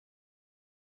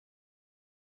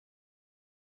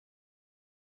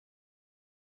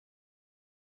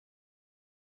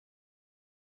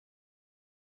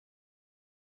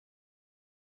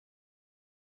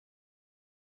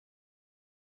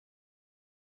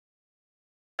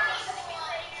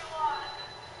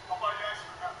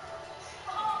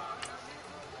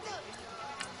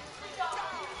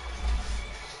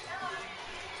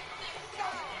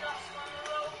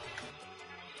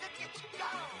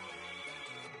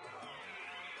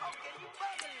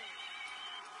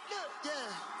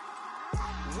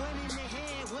One in the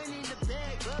hand, one in the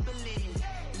bag, bubbling.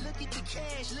 Look at the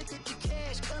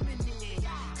cash coming in.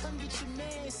 Come get your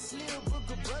man, Slim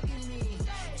Booker bugging me.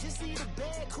 Just need a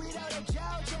bag, quit all that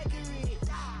jaw jackery.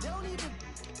 Don't even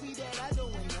me that I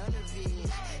don't want none of it.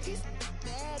 He's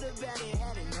mad about it,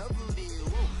 had enough of it.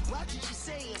 Whoa, watch what you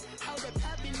saying, how that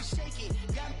poppin' and shaking.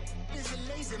 Got is a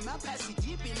laser, my posse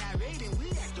dipping, I raiding.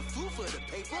 We act the fool for the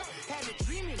paper. Had a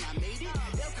dream and I made it.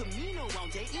 El Camino on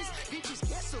Dayton's, bitches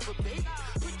guess over baby.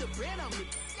 Put the bread on me,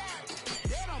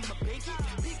 bet on my bacon.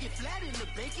 Big it flat in the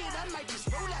bacon. I might just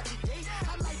roll out today.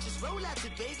 I might just roll out to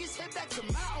Vegas. Head back to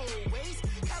my old ways.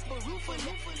 Cop a roof for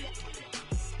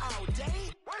all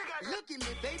day. Look at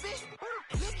me, baby.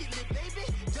 Look at me, baby.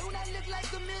 Don't I look like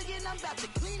a million? I'm about to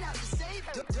clean out the safe.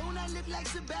 Don't I look like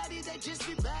somebody that just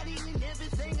be bodying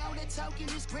everything? All that talking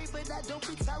is great, but I don't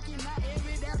be talking. I air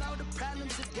it out. All the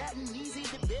problems have gotten easy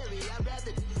to bury. I'd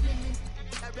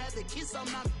rather kiss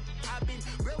on my. I've been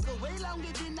broke way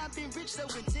longer than I've been rich, so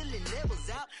until it levels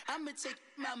out, I'ma take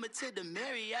mama to the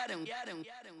Marriott and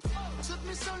took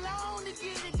me so long to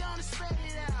get it, gonna spread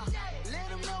it out. Let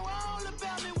them know all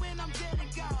about me when I'm dead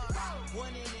and gone.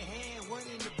 One in the hand, one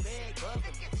in the bag,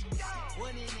 bubbling.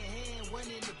 One in the hand, one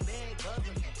in the bag,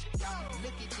 bubbling.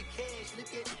 Look at the cash,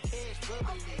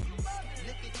 bubbling.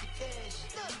 Look at the cash,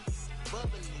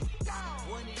 bubbling.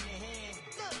 One in the hand,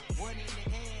 one in the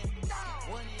hand,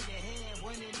 one in the hand,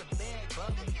 one in the bag,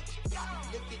 bubbling.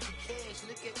 Look at the cash,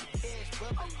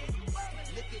 bubbling.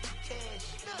 Look at the cash,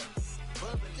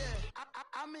 bubbling.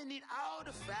 I'ma need all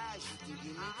the fries you can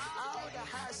give me, all the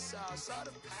hot sauce, all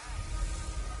the pie.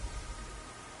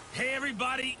 Hey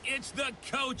everybody, it's the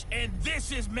coach, and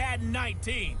this is Madden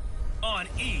 19 on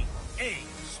EA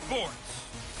Sports.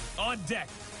 On deck,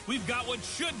 we've got what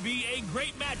should be a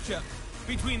great matchup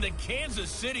between the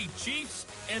Kansas City Chiefs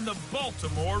and the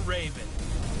Baltimore Ravens.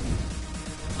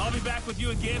 I'll be back with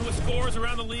you again with scores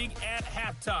around the league at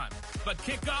halftime. But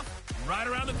kickoff right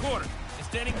around the corner. And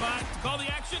standing by to call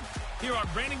the action, here are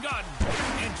Brandon Gaudin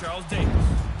and Charles Davis.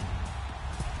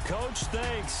 Coach,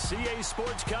 thanks. CA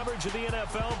Sports coverage of the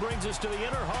NFL brings us to the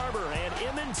Inner Harbor and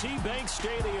M&T Bank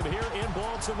Stadium here in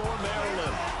Baltimore,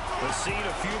 Maryland. The scene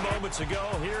a few moments ago,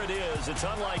 here it is. It's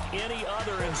unlike any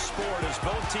other in sport as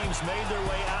both teams made their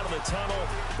way out of the tunnel.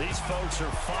 These folks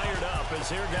are fired up as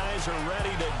their guys are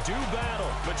ready to do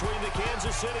battle between the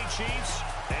Kansas City Chiefs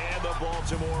and the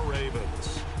Baltimore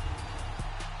Ravens.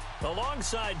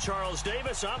 Alongside Charles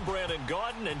Davis, I'm Brandon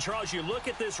Gaudin. And Charles, you look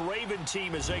at this Raven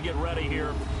team as they get ready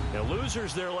here. Now,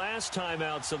 losers their last time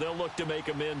out, so they'll look to make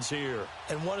amends here.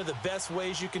 And one of the best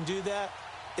ways you can do that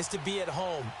is to be at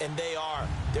home, and they are.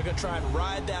 They're going to try and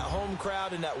ride that home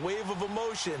crowd and that wave of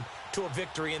emotion to a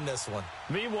victory in this one.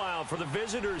 Meanwhile, for the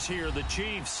visitors here, the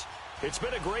Chiefs, it's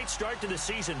been a great start to the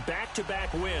season.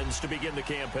 Back-to-back wins to begin the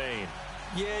campaign.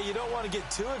 Yeah, you don't want to get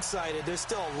too excited. There's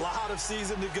still a lot of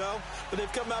season to go, but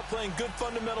they've come out playing good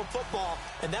fundamental football,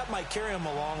 and that might carry them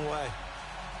a long way.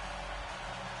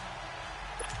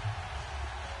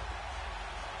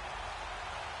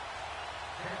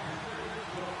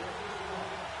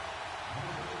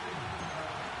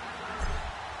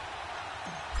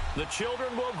 The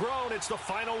children will groan. It's the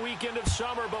final weekend of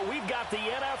summer, but we've got the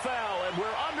NFL, and we're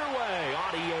underway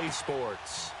on EA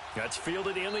Sports. That's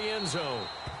fielded in the end zone.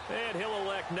 And he'll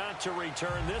elect not to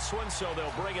return this one, so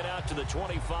they'll bring it out to the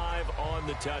 25 on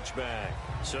the touchback.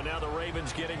 So now the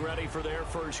Ravens getting ready for their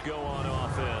first go on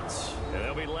offense. And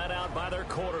they'll be led out by their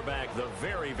quarterback, the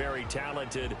very, very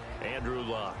talented Andrew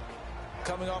Luck.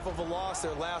 Coming off of a loss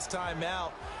their last time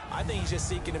out, I think he's just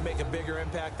seeking to make a bigger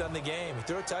impact on the game. He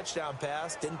threw a touchdown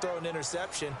pass, didn't throw an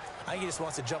interception. I think he just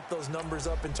wants to jump those numbers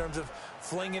up in terms of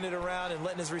flinging it around and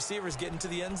letting his receivers get into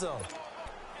the end zone.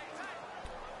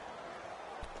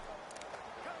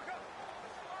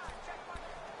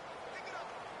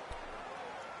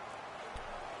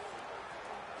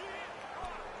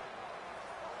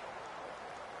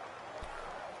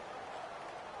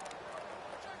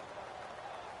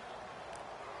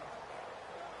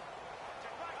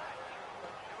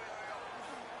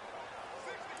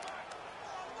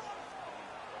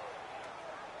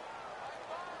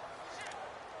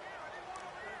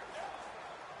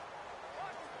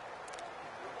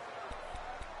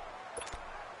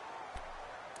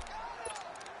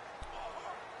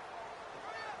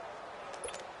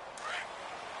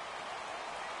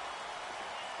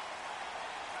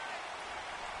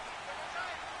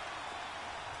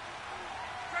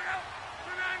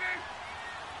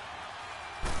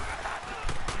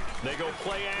 They go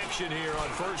play action here on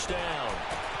first down.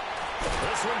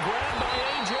 This one grabbed by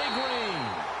A.J. Green.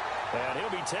 And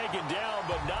he'll be taken down,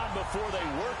 but not before they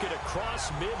work it across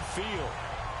midfield.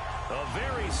 A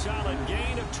very solid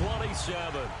gain of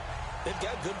 27. They've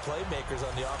got good playmakers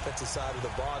on the offensive side of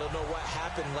the ball. I don't know what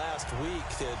happened last week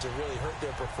to really hurt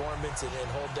their performance and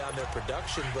hold down their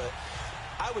production, but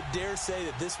I would dare say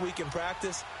that this week in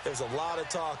practice, there's a lot of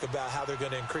talk about how they're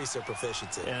going to increase their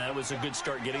proficiency. And that was a good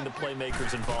start getting the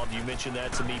playmakers involved. You mentioned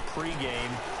that to me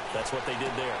pregame. That's what they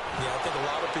did there. Yeah, I think a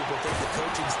lot of people think the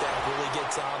coaching staff really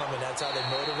gets on them, and that's how they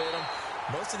motivate them.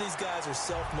 Most of these guys are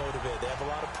self-motivated. They have a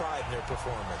lot of pride in their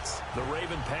performance. The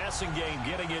Raven passing game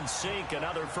getting in sync.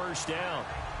 Another first down.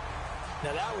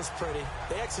 Now, that was pretty.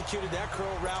 They executed that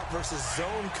curl route versus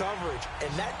zone coverage,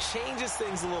 and that changes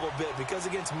things a little bit because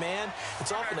against man,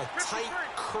 it's often a tight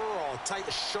curl, tight,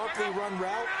 sharply run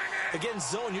route.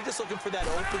 Against zone, you're just looking for that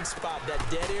open spot, that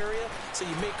dead area, so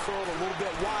you may curl it a little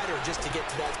bit wider just to get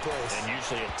to that place. And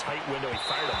usually a tight window. He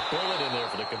fired a bullet in there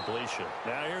for the completion.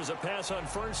 Now here's a pass on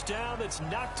first down that's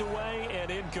knocked away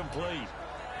and incomplete.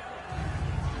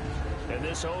 And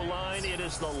this O-line, it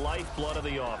is the lifeblood of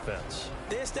the offense.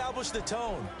 They established the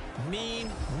tone.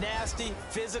 Mean, nasty,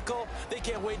 physical. They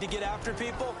can't wait to get after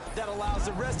people. That allows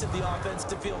the rest of the offense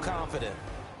to feel confident.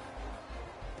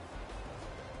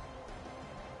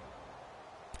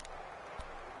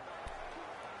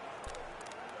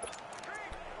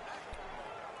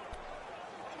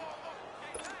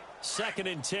 Second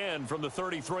and 10 from the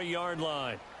 33-yard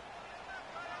line.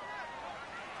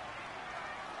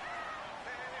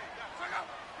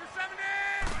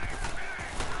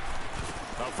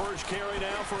 A first carry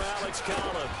now for Alex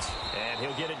Collins. And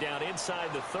he'll get it down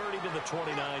inside the 30 to the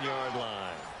 29-yard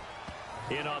line.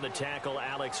 In on the tackle,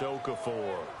 Alex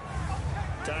Okafor.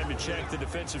 Time to check the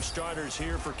defensive starters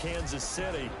here for Kansas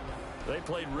City. They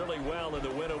played really well in the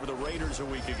win over the Raiders a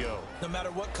week ago. No matter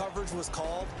what coverage was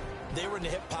called, they were in the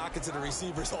hip pockets of the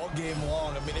receivers all game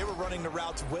long. I mean, they were running the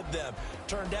routes with them.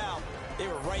 Turned out, they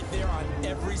were right there on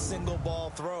every single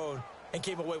ball thrown and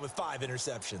came away with 5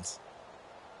 interceptions.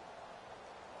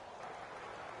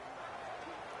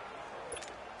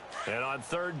 And on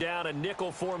third down, a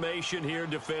nickel formation here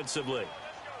defensively.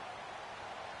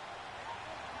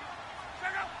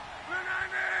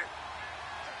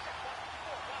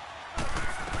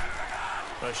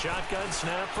 A shotgun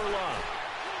snap for Love.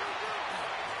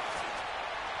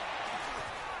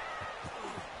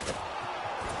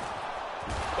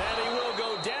 And he will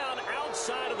go down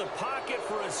outside of the pocket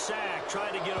for a sack.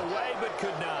 Trying to get away, but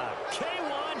could not.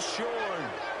 K'Wan Shorn.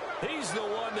 He's the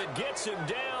one that gets him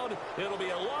down. It'll be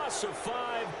a loss of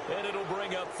 5, and it'll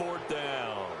bring up fourth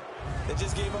down. They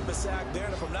just gave up a sack there,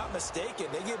 and if I'm not mistaken,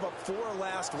 they gave up 4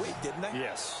 last week, didn't they?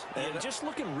 Yes. And just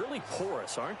looking really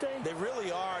porous, aren't they? They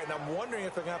really are, and I'm wondering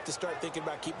if they're going to have to start thinking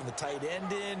about keeping the tight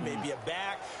end in, maybe a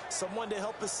back, someone to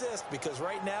help assist, because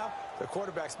right now, their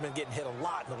quarterback's been getting hit a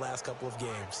lot in the last couple of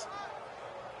games.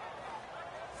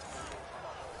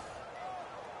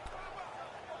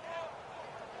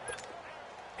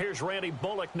 Here's Randy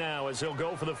Bullock now as he'll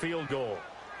go for the field goal.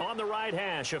 On the right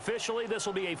hash, officially, this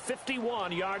will be a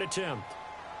 51-yard attempt.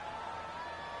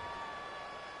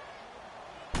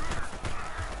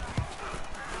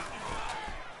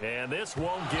 And this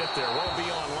won't get there. Won't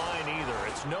be online either.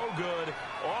 It's no good.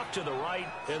 Off to the right,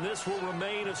 and this will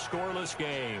remain a scoreless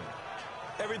game.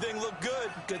 Everything looked good.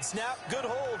 Good snap, good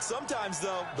hold. Sometimes,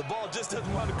 though, the ball just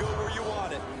doesn't want to go where you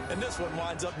want it. And this one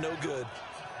winds up no good.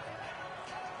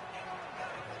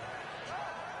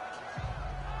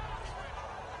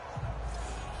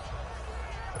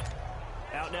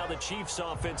 Out now the Chiefs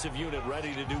offensive unit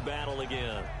ready to do battle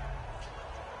again.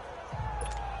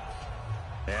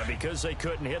 And because they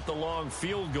couldn't hit the long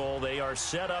field goal, they are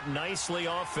set up nicely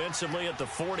offensively at the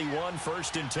 41,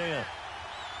 1st and 10.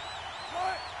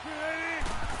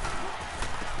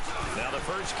 Now the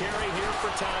first carry here for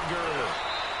Todd Gurley.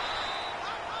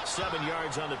 7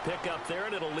 yards on the pickup there,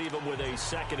 and it'll leave him with a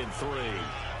 2nd and 3.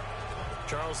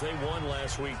 Charles, they won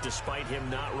last week despite him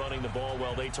not running the ball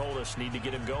well. They told us need to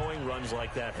get him going. Runs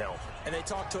like that help. And they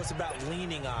talked to us about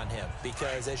leaning on him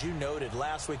because, as you noted,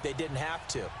 last week they didn't have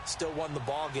to. Still won the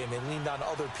ball game. They leaned on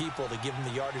other people to give them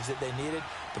the yardage that they needed,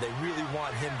 but they really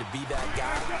want him to be that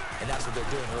guy, and that's what they're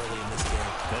doing early in this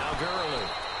game. Now Gurley.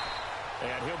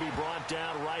 And he'll be brought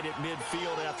down right at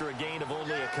midfield after a gain of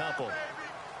only a couple.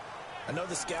 I know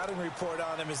the scouting report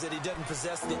on him is that he doesn't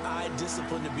possess the eye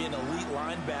discipline to be an elite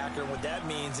linebacker. What that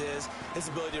means is his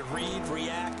ability to read,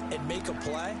 react, and make a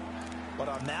play. But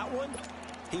on that one,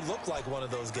 he looked like one of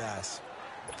those guys.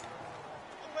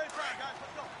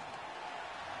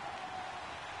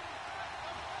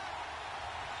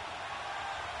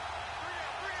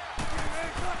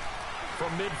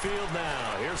 From midfield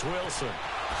now, here's Wilson.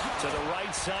 To the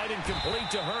right side and complete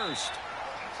to Hurst.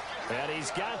 And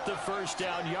he's got the first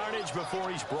down yardage before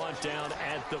he's brought down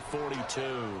at the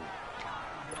 42.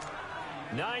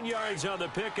 9 yards on the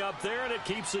pickup there, and it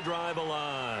keeps the drive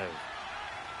alive.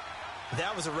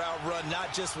 That was a route run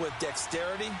not just with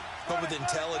dexterity, but with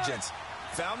intelligence.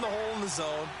 Found the hole in the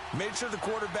zone, made sure the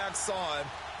quarterback saw him,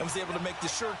 and was able to make the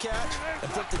sure catch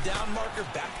and put the down marker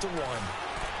back to 1.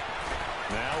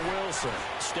 Now Wilson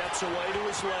steps away to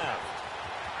his left.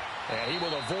 And he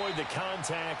will avoid the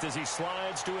contact as he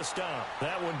slides to a stop.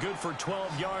 That one good for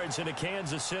 12 yards into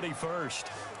Kansas City first.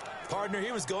 Partner,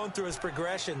 he was going through his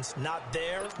progressions. Not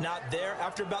there, not there.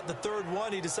 After about the third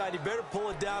one, he decided he better pull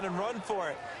it down and run for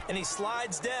it. And he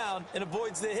slides down and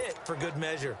avoids the hit for good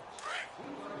measure.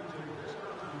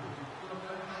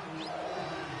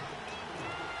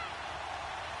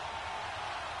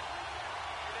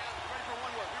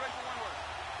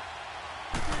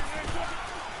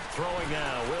 Throwing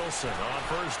now, Wilson on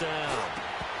first down.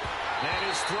 And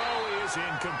his throw is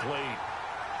incomplete.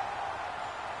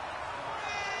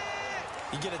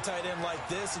 You get a tight end like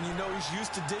this, and you know he's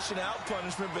used to dishing out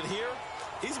punishment, but here,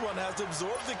 he's one that has to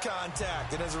absorb the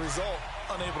contact, and as a result,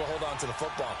 unable to hold on to the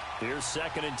football. Here's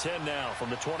 2nd and 10 now from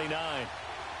the 29.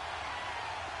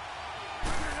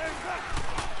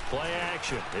 Play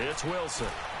action. It's Wilson.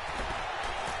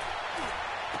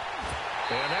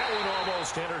 And that one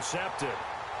almost intercepted.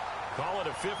 Call it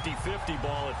a 50-50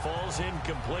 ball. It falls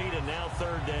incomplete, and now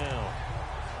 3rd down.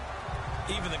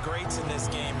 Even the greats in this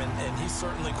game, and he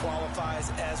certainly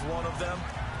qualifies as one of them,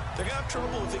 they're going to have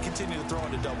trouble if they continue to throw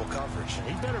into double coverage.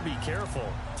 He better be careful.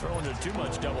 Throwing into too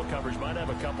much double coverage might have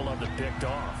a couple of them picked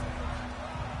off.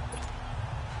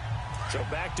 So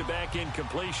back-to-back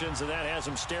incompletions, and that has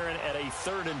him staring at a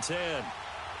 3rd and 10.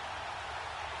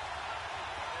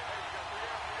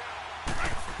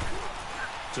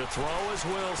 To throw is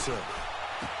Wilson.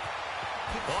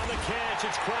 On the catch,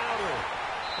 it's Crowder.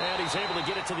 And he's able to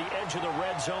get it to the edge of the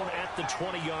red zone at the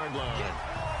 20-yard line.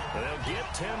 And they'll get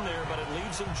 10 there, but it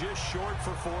leaves them just short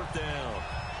for 4th down.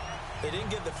 They didn't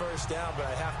get the first down, but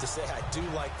I have to say I do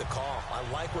like the call. I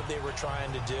like what they were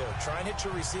trying to do. Try and hit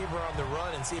your receiver on the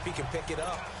run and see if he can pick it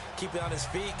up. Keep it on his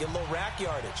feet, get a little rack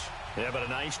yardage. Yeah, but a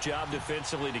nice job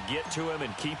defensively to get to him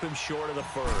and keep him short of the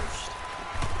first.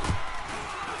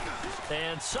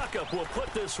 And Suckup will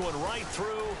put this one right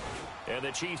through, and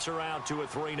the Chiefs are out to a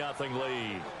 3-0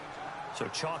 lead. So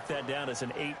chalk that down as an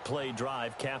 8-play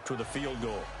drive capped with a field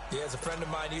goal. Yeah, as a friend of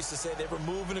mine used to say, they were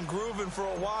moving and grooving for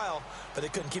a while, but they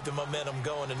couldn't keep the momentum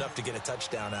going enough to get a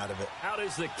touchdown out of it. Out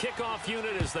is the kickoff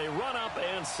unit as they run up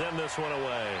and send this one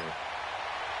away.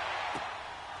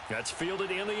 That's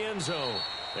fielded in the end zone.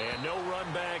 And no run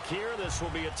back here. This will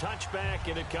be a touchback,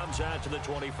 and it comes out to the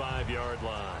 25-yard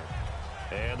line.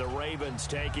 And the Ravens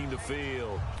taking the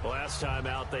field. Last time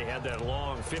out, they had that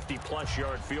long 50-plus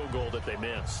yard field goal that they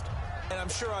missed. And I'm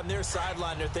sure on their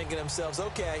sideline, they're thinking to themselves,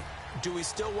 okay, do we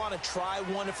still want to try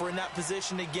one if we're in that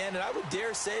position again? And I would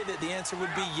dare say that the answer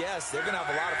would be yes. They're going to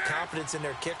have a lot of confidence in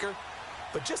their kicker.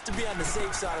 But just to be on the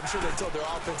safe side, I'm sure they told their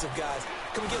offensive guys,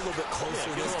 can we get a little bit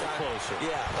closer this time? Closer.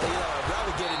 Yeah, well, I'd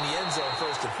rather get in the end zone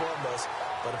first and foremost.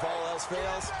 But if all else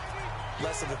fails,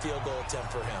 less of a field goal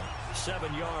attempt for him.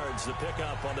 7 yards, the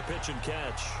pickup on the pitch and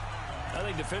catch. I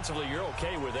think defensively you're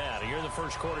okay with that. Here in the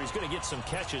first quarter, he's going to get some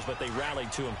catches, but they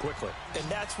rallied to him quickly. And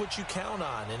that's what you count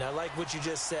on, and I like what you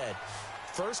just said.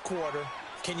 First quarter,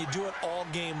 can you do it all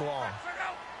game long?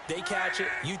 They catch it,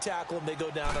 you tackle them, they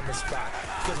go down on the spot.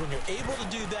 Because when you're able to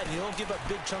do that and you don't give up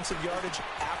big chunks of yardage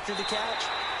after the catch,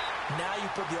 now you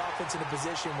put the offense in a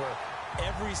position where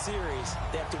every series,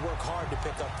 they have to work hard to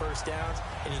pick up first downs,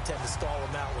 and you tend to stall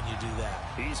them out when you do that.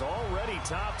 He's already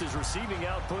topped his receiving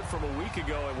output from a week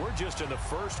ago, and we're just in the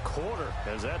first quarter,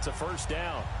 as that's a first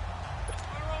down.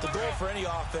 The goal for any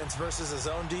offense versus a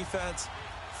zone defense,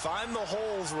 find the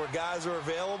holes where guys are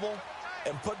available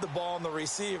and put the ball on the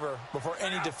receiver before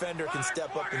any defender can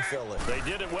step up and fill it. They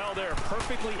did it well there.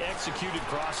 Perfectly executed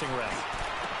crossing route.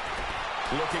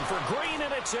 Looking for Green,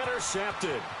 and it's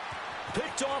intercepted.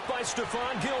 Picked off by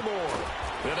Stephon Gilmore.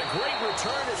 And a great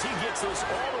return as he gets this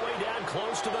all the way down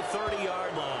close to the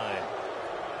 30-yard line.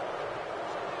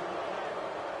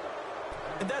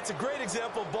 And that's a great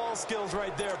example of ball skills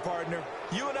right there, partner.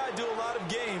 You and I do a lot of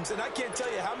games, and I can't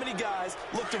tell you how many guys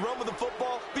look to run with the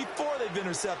football before they've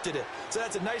intercepted it. So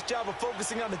that's a nice job of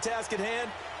focusing on the task at hand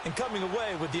and coming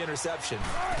away with the interception.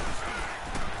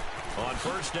 On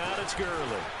first down, it's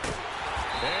Gurley.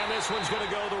 And this one's going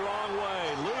to go the wrong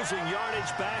way. Losing yardage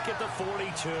back at the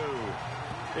 42.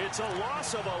 It's a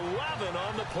loss of 11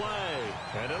 on the play.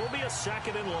 And it'll be a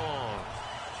 2nd and long.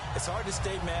 It's hard to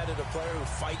stay mad at a player who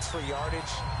fights for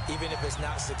yardage, even if it's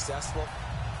not successful.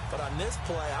 But on this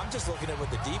play, I'm just looking at what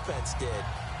the defense did.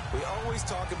 We always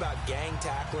talk about gang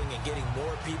tackling and getting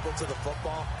more people to the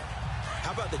football.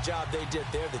 How about the job they did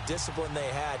there, the discipline they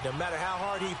had? No matter how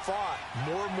hard he fought,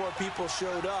 more and more people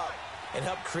showed up and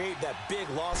helped create that big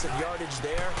loss of yardage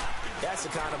there. That's the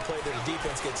kind of play that the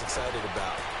defense gets excited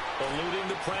about. Eluding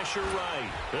the pressure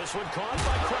right. This one caught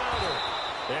by Crowder.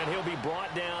 And he'll be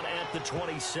brought down at the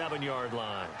 27-yard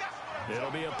line.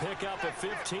 It'll be a pickup of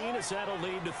 15 as that'll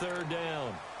lead to third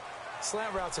down.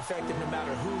 Slant route's effective no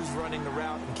matter who's running the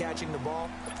route and catching the ball.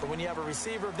 But when you have a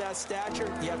receiver of that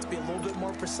stature, you have to be a little bit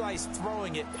more precise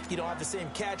throwing it. You don't have the same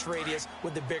catch radius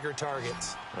with the bigger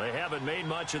targets. They haven't made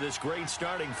much of this great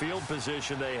starting field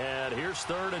position they had. Here's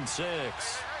 3rd and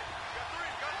 6.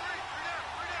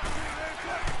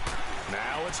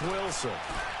 Now it's Wilson.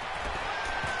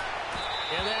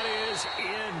 And that is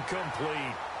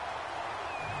incomplete.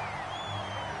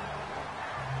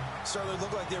 Started to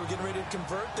look like they were getting ready to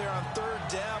convert there on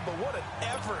 3rd down, but what an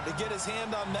effort to get his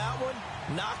hand on that one,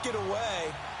 knock it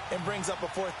away, and brings up a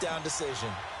 4th down decision.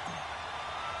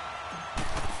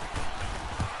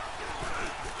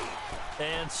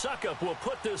 And Suckup will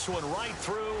put this one right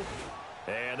through,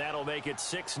 and that'll make it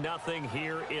 6-0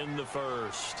 here in the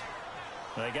first.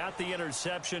 They got the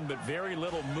interception, but very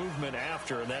little movement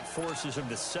after, and that forces him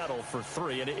to settle for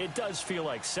 3. And it does feel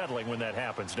like settling when that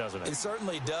happens, doesn't it? It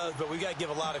certainly does, but we got to give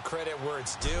a lot of credit where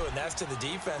it's due, and that's to the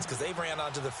defense because they ran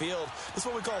onto the field. This is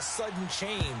what we call sudden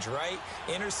change, right?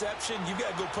 Interception, you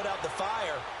got to go put out the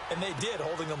fire, and they did,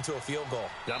 holding them to a field goal.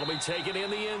 That'll be taken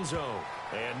in the end zone.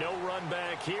 And no run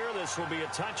back here. This will be a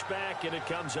touchback, and it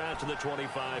comes out to the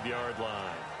 25-yard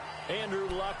line. Andrew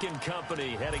Luck and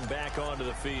company heading back onto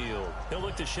the field. He'll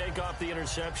look to shake off the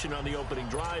interception on the opening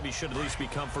drive. He should at least be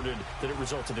comforted that it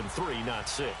resulted in 3, not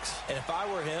 6. And if I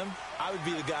were him, I would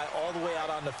be the guy all the way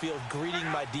out on the field greeting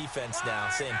my defense now,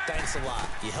 saying thanks a lot.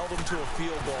 You held him to a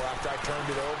field goal after I turned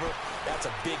it over. That's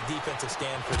a big defensive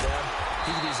stand for them.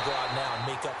 He needs to go out now and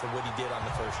make up for what he did on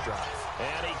the first drive.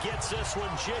 And he gets this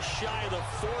one just shy of the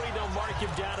 40. They'll mark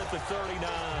him down at the 39.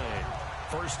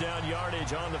 First down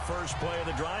yardage on the first play of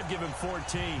the drive. Give him 14.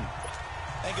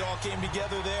 I think it all came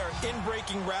together there.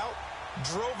 In-breaking route.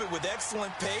 Drove it with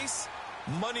excellent pace.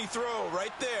 Money throw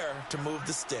right there to move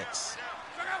the sticks.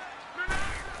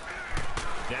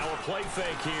 Now a play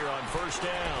fake here on first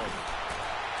down.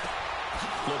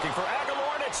 Looking for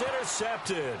Aguilar, and it's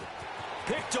intercepted.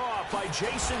 Picked off by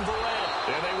Jason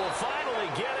Verrett. And they will finally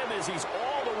get him as he's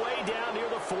all the way down near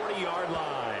the 40-yard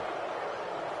line.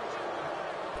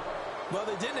 Well,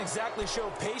 they didn't exactly show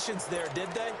patience there, did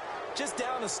they? Just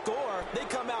down a score, they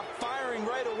come out firing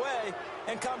right away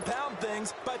and compound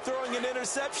things by throwing an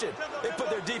interception. They put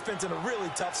their defense in a really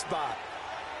tough spot.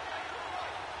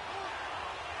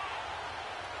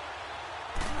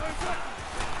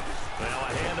 Now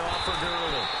a handoff for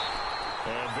Gurley.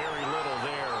 And very little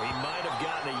there. He might have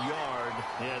gotten a yard.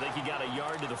 Yeah, I think he got a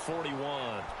yard to the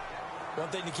 41. One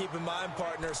thing to keep in mind,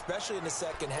 partner, especially in the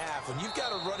second half, when you've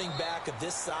got a running back of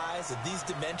this size, of these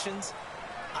dimensions,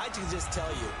 I can just tell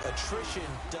you, attrition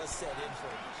does set in for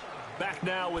him. Back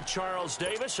now with Charles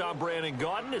Davis. I'm Brandon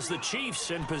Gaudin as the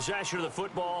Chiefs in possession of the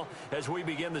football as we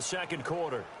begin the second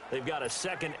quarter. They've got a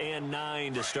 2nd and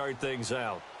 9 to start things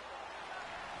out.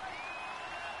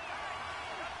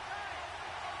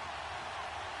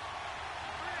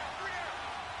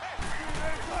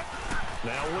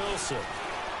 Now Wilson.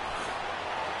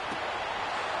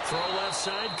 Throw left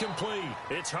side complete.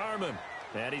 It's Harmon.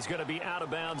 And he's going to be out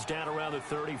of bounds down around the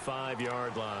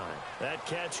 35-yard line. That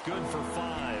catch good for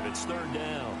 5. It's 3rd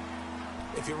down.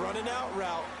 If you're running out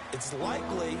route, it's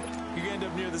likely you're going to end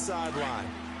up near the sideline.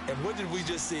 And what did we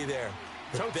just see there?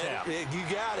 Toe tap. You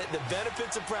got it. The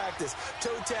benefits of practice.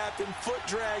 Toe tapping, foot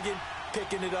dragging,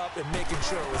 picking it up, and making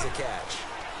sure it was a catch.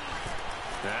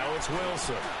 Now it's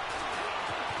Wilson.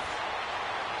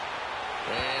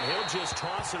 And he'll just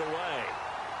toss it away.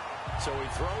 So he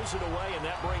throws it away, and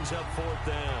that brings up 4th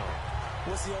down.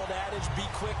 What's the old adage? Be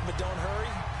quick, but don't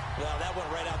hurry. Well, that went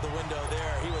right out the window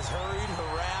there. He was hurried,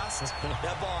 harassed.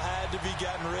 That ball had to be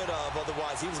gotten rid of,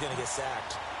 otherwise he was going to get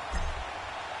sacked.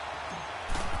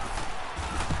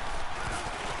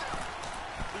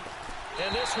 And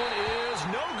this one is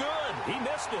no good. He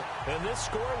missed it. And this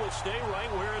score will stay right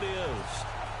where it is.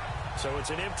 So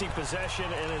it's an empty possession,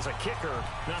 and as a kicker,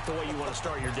 not the way you want to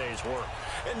start your day's work.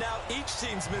 And now each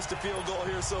team's missed a field goal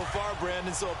here so far,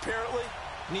 Brandon, so apparently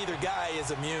neither guy is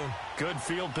immune. Good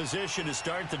field position to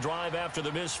start the drive after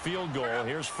the missed field goal.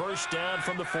 Here's first down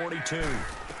from the 42.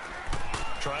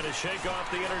 Trying to shake off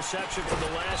the interception from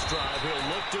the last drive. He'll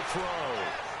look to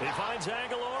throw. He finds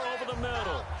Aguilar, the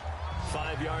middle.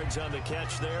 5 yards on the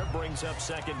catch there, brings up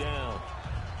second down.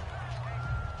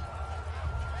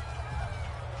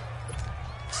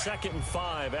 2nd and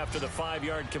 5 after the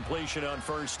 5-yard completion on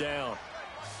first down.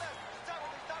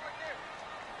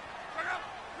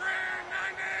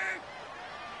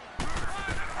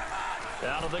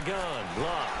 Out of the gun,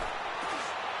 Love.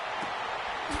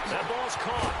 That ball's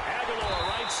caught. Aguilar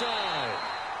right side.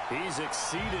 He's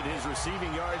exceeded his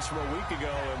receiving yards from a week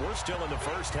ago, and we're still in the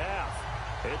first half.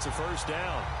 It's a first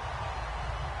down.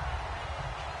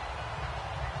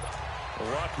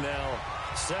 Luck now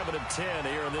 7 of 10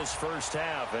 here in this first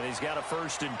half, and he's got a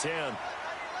 1st and 10.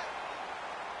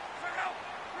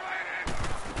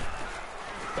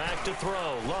 Back to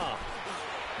throw, Luck.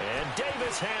 And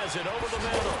Davis has it over the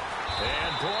middle.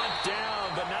 And brought down,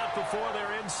 but not before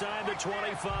they're inside the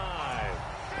 25.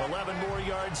 11 more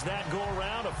yards that go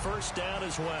around, a first down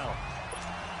as well.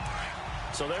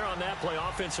 So there on that play,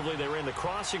 offensively, they ran the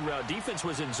crossing route. Defense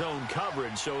was in zone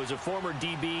coverage, so as a former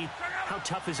DB, how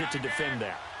tough is it to defend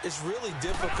that? It's really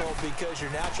difficult because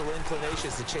your natural inclination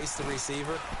is to chase the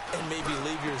receiver and maybe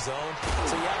leave your zone.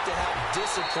 So you have to have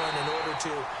discipline in order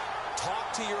to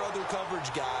talk to your other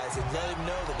coverage guys and let him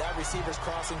know that that receiver's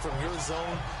crossing from your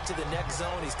zone to the next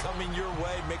zone. He's coming your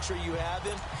way. Make sure you have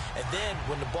him. And then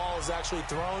when the ball is actually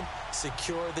thrown,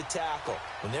 secure the tackle.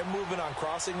 When they're moving on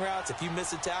crossing routes, if you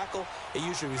miss a tackle, it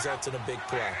usually results in a big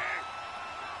play.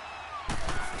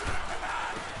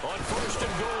 On 1st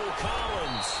and goal,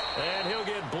 Collins. And he'll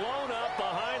get blown up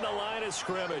behind the line of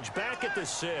scrimmage. Back at the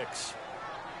 6.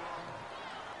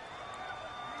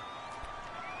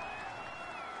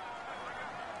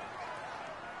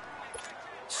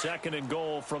 Second and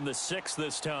goal from the 6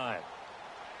 this time.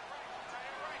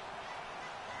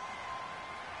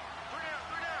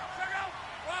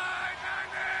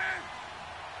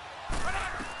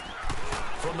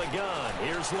 From the gun,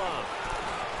 here's Love.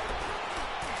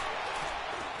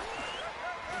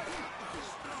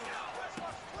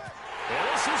 And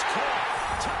this is caught.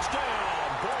 Touchdown,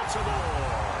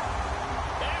 Baltimore.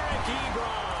 Eric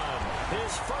Ebron,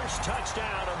 his first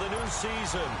touchdown of the new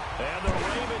season. And the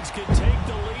Ravens can take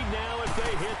the lead now if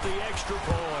they hit the extra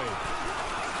point.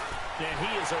 And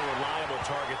he is a reliable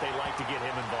target. They like to get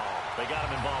him involved. They got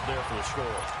him involved there for the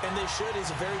score. And they should.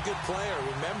 He's a very good player.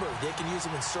 Remember, they can use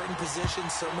him in certain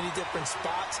positions, so many different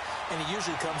spots, and he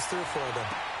usually comes through for them.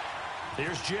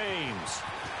 Here's James.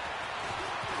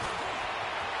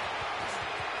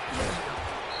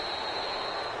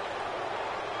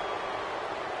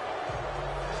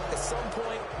 At some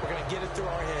point, we're going to get it through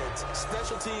our heads.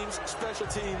 Special teams, special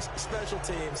teams, special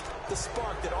teams. The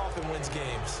spark that often wins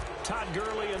games. Todd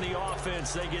Gurley and the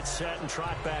offense, they get set and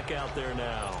trot back out there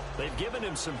now. They've given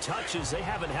him some touches. They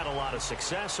haven't had a lot of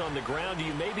success on the ground. Do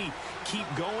you maybe keep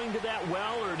going to that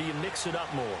well, or do you mix it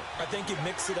up more? I think you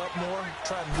mix it up more,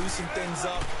 try and loosen things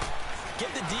up.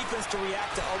 Get the defense to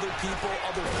react to other people,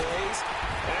 other plays.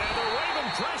 And the Raven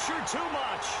pressure too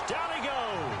much. Down he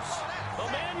goes.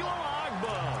 Emmanuel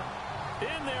Ogbah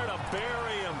in there to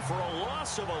bury him for a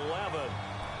loss of 11.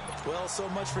 Well, so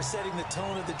much for setting the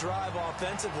tone of the drive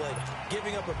offensively.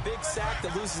 Giving up a big sack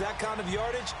that loses that kind of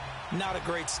yardage, not a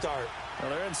great start. Well,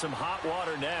 they're in some hot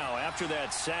water now. After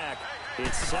that sack,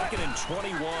 it's 2nd and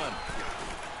 21.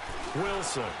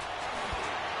 Wilson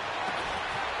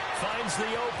finds the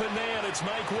open man. It's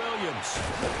Mike Williams.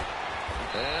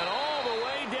 And all the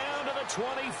way down to the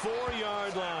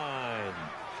 24-yard line.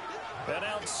 An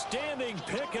outstanding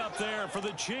pickup there for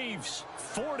the Chiefs.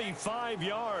 45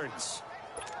 yards.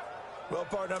 Well,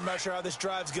 partner, I'm not sure how this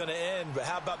drive's going to end, but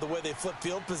how about the way they flip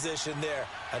field position there?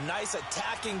 A nice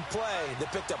attacking play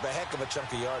that picked up a heck of a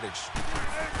chunk of yardage.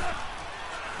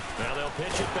 Now they'll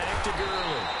pitch it back to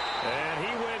Gurley. And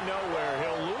he went nowhere.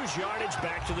 He'll lose yardage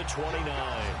back to the 29.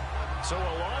 So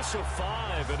a loss of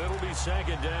 5, and it'll be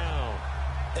 2nd down.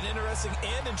 An interesting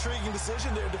and intriguing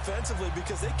decision there defensively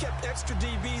because they kept extra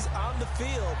DBs on the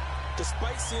field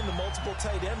despite seeing the multiple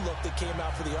tight end look that came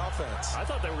out for the offense. I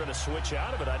thought they were going to switch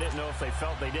out of it. I didn't know if they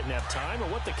felt they didn't have time or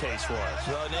what the case was.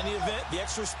 Well, in any event, the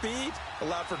extra speed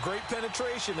allowed for great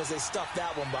penetration as they stuffed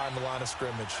that one behind the line of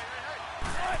scrimmage.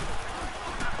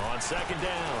 On 2nd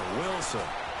down, Wilson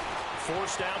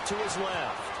forced out to his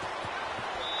left.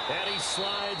 And he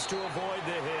slides to avoid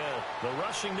the hit. The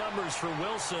rushing numbers for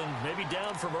Wilson maybe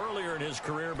down from earlier in his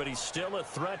career, but he's still a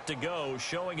threat to go,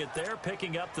 showing it there,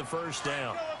 picking up the first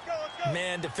down.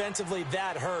 Man, defensively,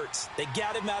 that hurts. They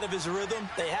got him out of his rhythm.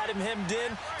 They had him hemmed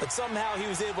in, but somehow he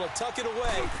was able to tuck it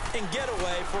away and get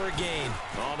away for a gain.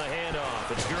 On the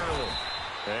handoff, it's Gurley.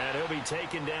 And he'll be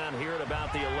taken down here at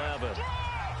about the 11.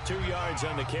 2 yards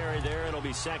on the carry there. It'll be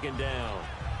 2nd down.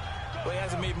 Well, he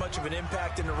hasn't made much of an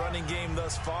impact in the running game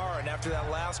thus far, and after that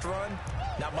last run,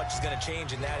 not much is going to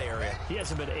change in that area. He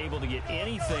hasn't been able to get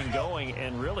anything going,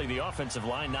 and really the offensive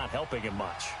line not helping him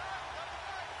much.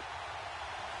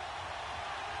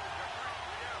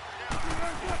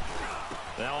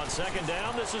 Now on second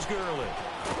down, this is Gurley.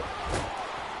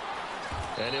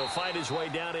 And he'll find his way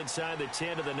down inside the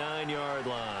 10 to the 9-yard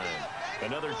line.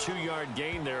 Another 2-yard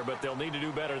gain there, but they'll need to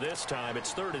do better this time.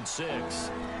 It's 3rd and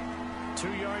 6.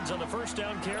 2 yards on the first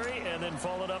down carry, and then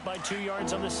followed up by 2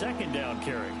 yards on the second down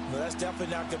carry. Well, that's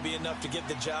definitely not going to be enough to get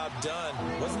the job done.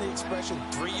 Wasn't the expression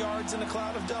 3 yards in a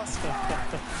cloud of dust?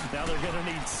 Now they're going to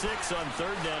need 6 on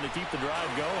 3rd down to keep the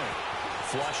drive going.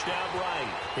 Flushed out right.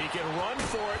 He can run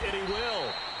for it, and he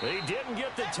will. He didn't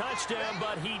get the touchdown,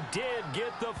 but he did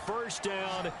get the first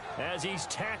down as he's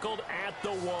tackled at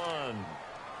the 1.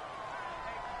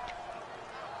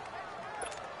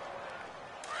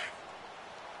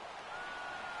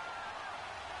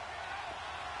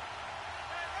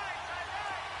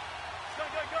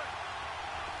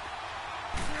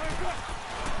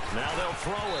 Now they'll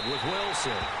throw it with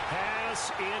Wilson. Pass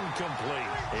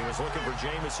incomplete. He was looking for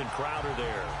Jamison Crowder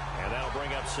there. And that'll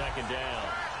bring up second down.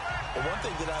 Well, one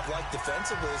thing that I've liked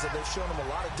defensively is that they've shown him a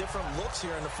lot of different looks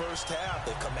here in the first half.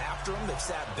 They've come after him. They've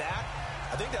sat back.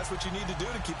 I think that's what you need to do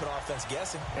to keep an offense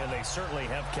guessing. And they certainly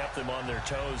have kept them on their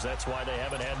toes. That's why they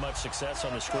haven't had much success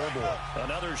on the scoreboard.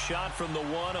 Another shot from the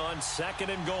 1 on 2nd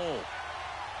and goal.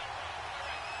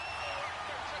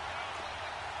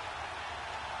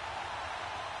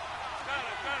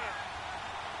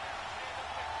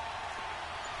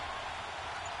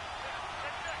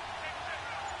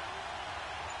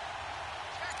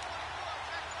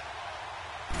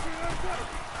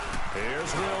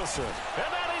 Here's Wilson.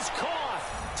 And that is caught.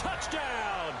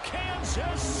 Touchdown,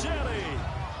 Kansas City.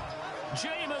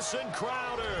 Jamison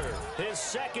Crowder, his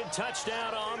 2nd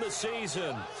touchdown on the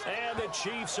season. And the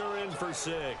Chiefs are in for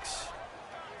 6.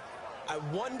 I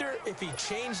wonder if he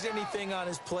changed anything on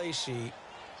his play sheet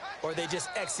or they just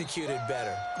executed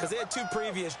better. Because they had 2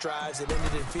 previous drives that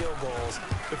ended in field goals.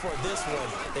 Before this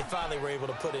one, they finally were able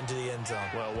to put into the end zone.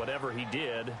 Well, whatever he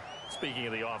did, speaking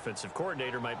of the offensive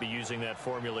coordinator, might be using that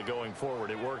formula going forward.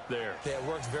 It worked there. Yeah, it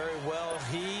worked very well.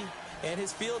 He and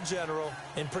his field general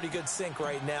in pretty good sync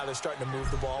right now. They're starting to move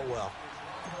the ball well.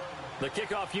 The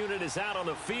kickoff unit is out on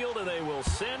the field, and they will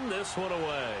send this one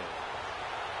away.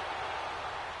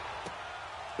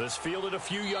 This fielded a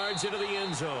few yards into the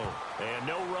end zone. And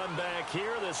no run back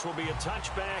here. This will be a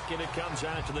touchback, and it comes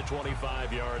out to the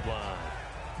 25-yard line.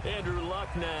 Andrew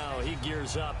Luck now, he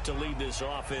gears up to lead this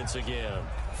offense again.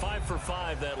 5 for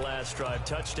 5 that last drive.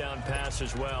 Touchdown pass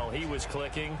as well. He was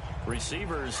clicking.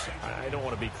 Receivers, I don't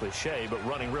want to be cliche, but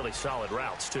running really solid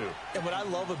routes too. And what I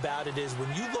love about it is when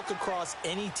you look across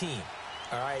any team,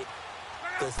 all right,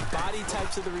 the body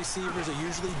types of the receivers are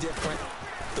usually different.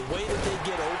 The way that they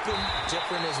get open,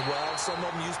 different as well. Some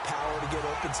of them use power to get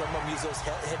open. Some of them use those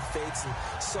head fakes and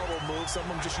subtle moves. Some of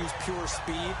them just use pure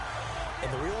speed.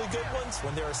 And the really good ones,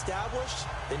 when they're established,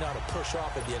 they know how to push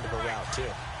off at the end of a route,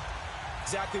 too.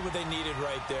 Exactly what they needed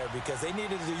right there, because they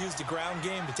needed to use the ground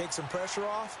game to take some pressure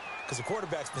off, because the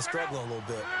quarterback's been struggling a little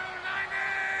bit.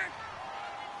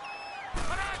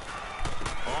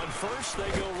 On first, they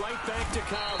go right back to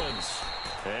Collins.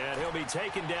 And he'll be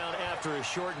taken down after a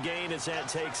short gain as that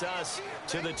takes us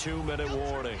to the 2-minute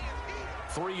warning.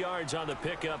 3 yards on the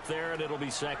pickup there, and it'll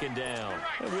be second down.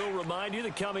 And we'll remind you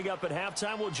that coming up at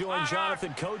halftime, we'll join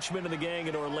Jonathan Coachman and the gang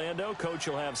in Orlando. Coach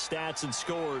will have stats and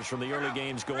scores from the early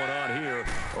games going on here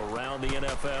around the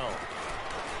NFL.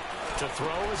 To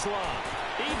throw is Locke.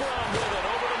 Ebron with it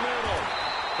over the middle.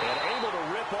 And able to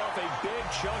rip off a big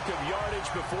chunk of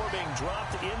yardage before being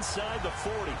dropped inside the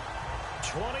 40.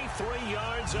 23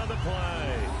 yards on the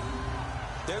play.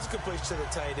 There's a completion to the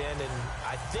tight end, and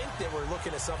I think they were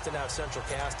looking at something out of central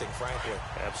casting, frankly.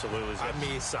 Absolutely. I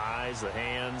mean, size, the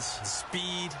hands.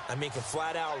 Speed. I mean, can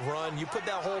flat out run. You put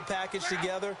that whole package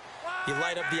together, you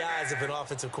light up the eyes of an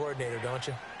offensive coordinator, don't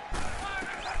you?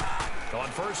 On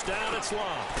first down, it's Long.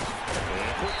 And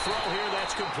a quick throw here,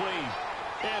 that's complete.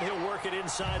 And he'll work it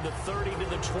inside the 30 to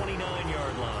the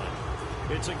 29-yard line.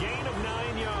 It's a gain of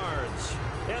 9 yards.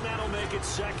 And that'll make it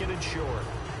second and short.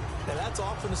 And that's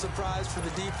often a surprise for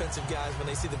the defensive guys when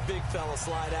they see the big fella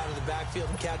slide out of the backfield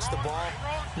and catch the ball.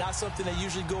 Not something they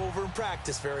usually go over in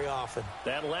practice very often.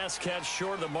 That last catch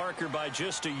short of the marker by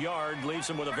just a yard leaves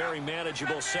him with a very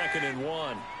manageable 2nd and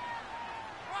 1.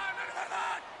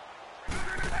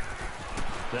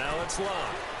 Now it's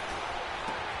Locke.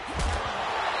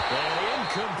 And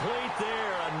incomplete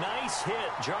there. A nice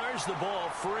hit. Jars the ball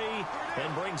free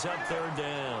and brings up 3rd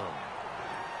down.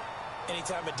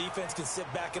 Anytime a defense can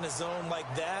sit back in a zone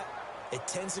like that, it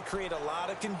tends to create a lot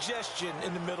of congestion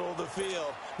in the middle of the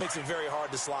field. Makes it very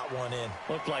hard to slot one in.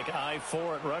 Looked like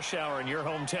I-4 at rush hour in your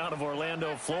hometown of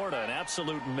Orlando, Florida. An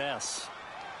absolute mess.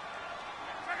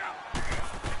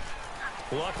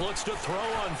 Luck looks to throw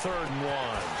on 3rd and 1.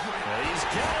 And he's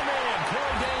got a man,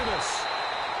 Corey Davis.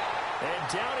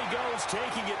 And down he goes,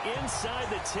 taking it inside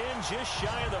the 10, just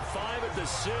shy of the 5 at the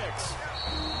 6.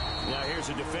 Now here's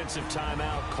a defensive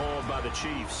timeout called by the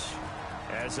Chiefs,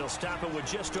 as they'll stop it with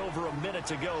just over a minute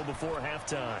to go before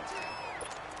halftime.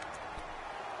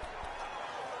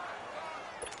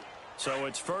 So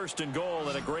it's 1st and goal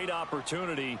and a great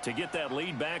opportunity to get that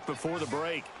lead back before the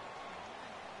break.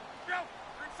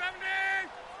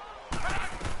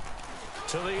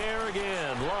 To the air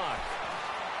again, Luck.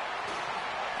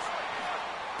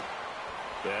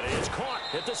 That is caught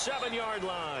at the 7-yard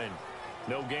line.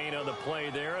 No gain on the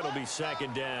play there. It'll be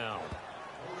 2nd down.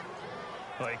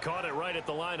 Well, he caught it right at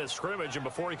the line of scrimmage, and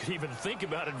before he could even think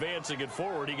about advancing it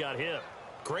forward, he got hit.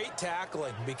 Great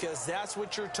tackling, because that's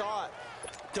what you're taught.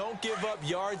 Don't give up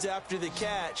yards after the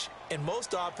catch, and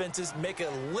most offenses make a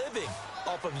living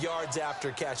off of yards after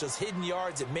catch. Those hidden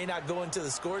yards that may not go into the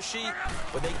score sheet,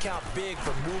 but they count big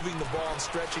for moving the ball and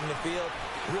stretching the field.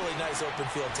 Really nice open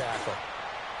field tackle.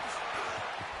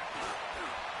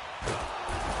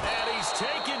 And he's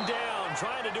taken down,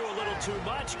 trying to do a little too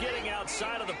much, getting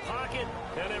outside of the pocket,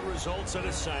 and it results in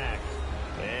a sack.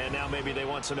 And now maybe they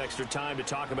want some extra time to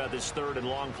talk about this 3rd and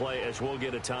long play, as we'll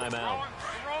get a timeout.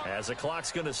 As the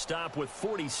clock's going to stop with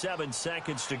 47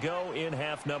 seconds to go in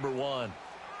half number 1.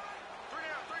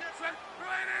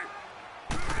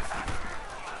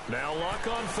 Now Luck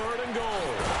on 3rd and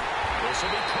goal. This will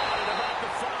be caught at about the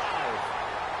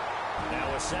 5.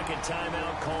 Now a second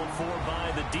timeout called for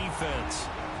by the defense,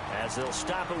 as they'll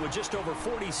stop it with just over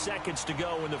 40 seconds to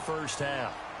go in the first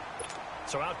half.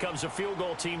 So out comes the field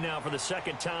goal team now for the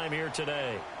 2nd time here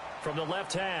today. From the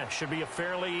left hash, should be a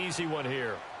fairly easy one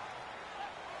here.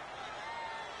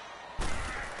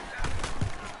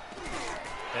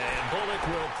 And Bullock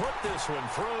will put this one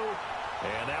through,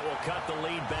 and that will cut the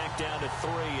lead back down to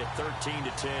 3 at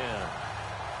 13-10.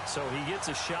 So he gets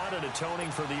a shot at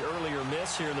atoning for the earlier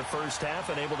miss here in the first half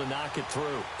and able to knock it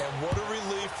through. And what a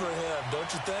relief for him, don't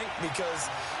you think? Because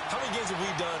how many games have we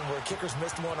done where kickers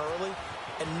missed one early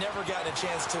and never gotten a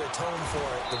chance to atone for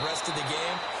it the rest of the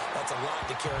game? That's a lot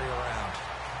to carry around.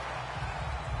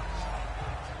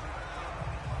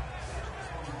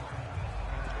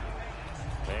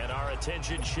 And our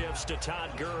attention shifts to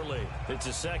Todd Gurley. It's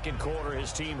the 2nd quarter.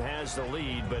 His team has the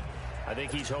lead, but I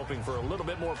think he's hoping for a little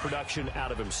bit more production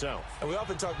out of himself. And we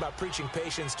often talk about preaching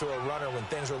patience to a runner when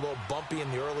things are a little bumpy in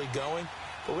the early going,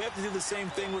 but we have to do the same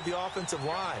thing with the offensive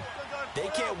line. They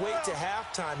can't wait to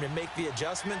halftime to make the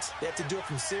adjustments. They have to do it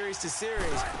from series to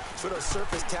series. So those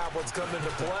surface tablets come into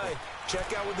play.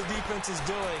 Check out what the defense is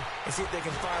doing and see if they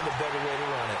can find a better way to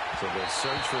run it. So they'll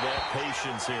search for that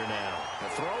patience here now.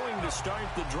 Throwing to start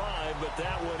the drive, but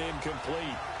that one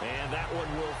incomplete. And that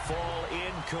one will fall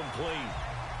incomplete.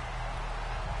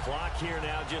 Clock here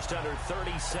now, just under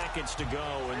 30 seconds to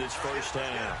go in this first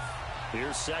half.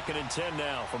 Here's 2nd and 10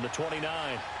 now from the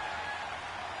 29.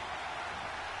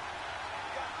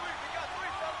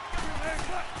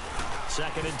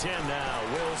 2nd and 10 now,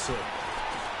 Wilson.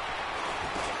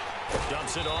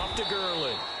 Dumps it off to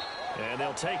Gurley. And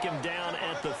they'll take him down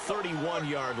at the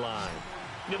 31-yard line.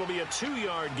 It'll be a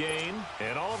 2-yard gain.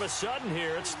 And all of a sudden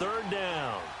here, it's 3rd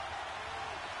down.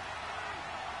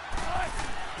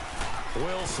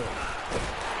 Wilson.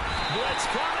 Blitz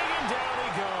coming, and down he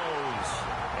goes.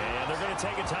 And they're going to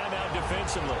take a timeout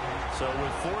defensively. So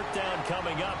with 4th down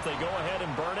coming up, they go ahead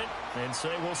and burn it and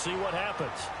say we'll see what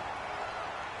happens.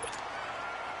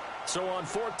 So on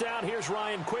 4th down, here's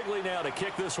Ryan Quigley now to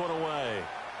kick this one away.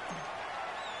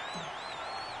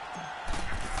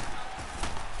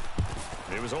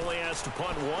 He was only asked to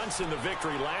punt once in the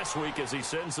victory last week as he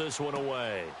sends this one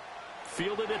away.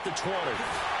 Fielded at the 20.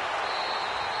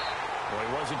 Well,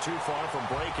 he wasn't too far from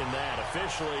breaking that.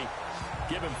 Officially,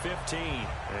 give him 15.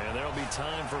 And there'll be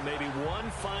time for maybe one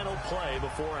final play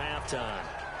before halftime.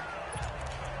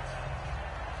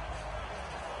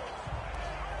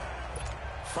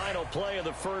 Final play of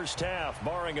the first half,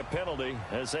 barring a penalty,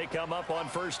 as they come up on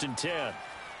 1st and 10.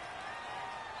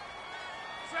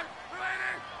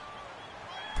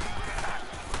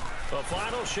 The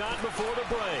final shot before the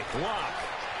break. Luck.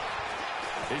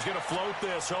 He's going to float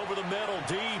this over the middle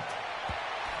deep.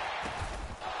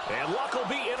 And Luck will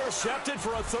be intercepted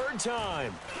for a 3rd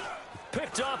time.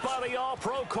 Picked up by the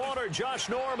all-pro corner, Josh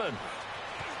Norman.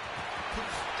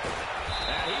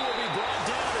 And he will be brought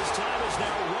down as time is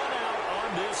now run out on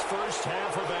this first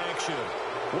half of action.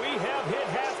 We have hit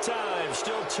halftime.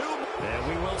 Still 2. And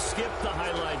we will skip the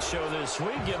highlight show this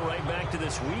week. Get right back to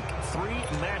this Week 3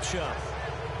 matchup.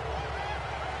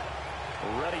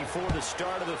 Ready for the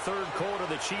start of the third quarter.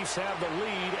 The Chiefs have the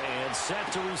lead and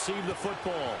set to receive the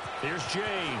football. Here's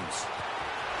James.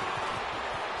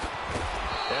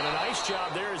 And a nice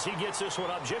job there as he gets this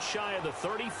one up just shy of the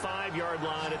 35-yard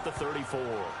line at the 34.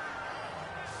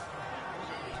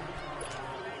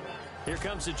 Here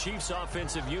comes the Chiefs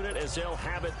offensive unit as they'll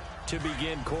have it to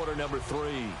begin quarter number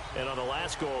 3. And on the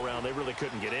last go-around, they really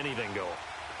couldn't get anything going.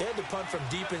 They had to punt from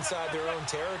deep inside their own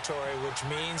territory, which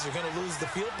means you're going to lose the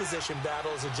field position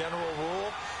battle as a general rule.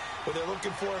 What they're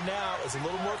looking for now is a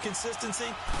little more consistency,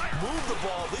 move the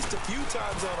ball at least a few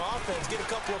times on offense, get a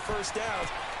couple of first downs,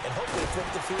 and hopefully flip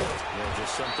the field. Yeah,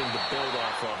 just something to build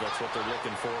off of. That's what they're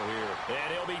looking for here.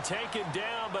 And he'll be taken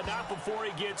down, but not before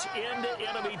he gets into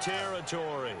enemy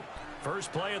territory.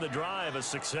 First play of the drive, a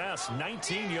success,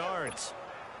 19 yards.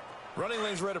 Running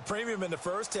lanes were at a premium in the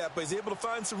first half, but he's able to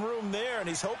find some room there, and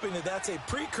he's hoping that that's a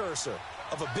precursor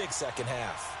of a big second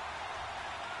half.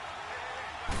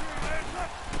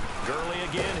 Gurley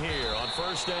again here on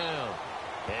first down.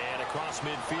 And across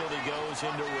midfield he goes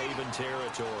into Raven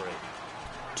territory.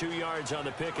 2 yards on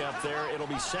the pickup there. It'll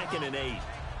be 2nd and 8.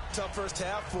 Tough first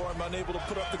half for him, unable to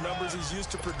put up the numbers he's used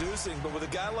to producing. But with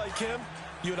a guy like him,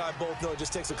 you and I both know it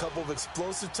just takes a couple of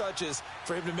explosive touches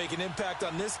for him to make an impact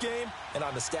on this game and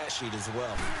on the stat sheet as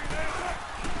well.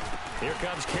 Here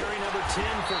comes carry number 10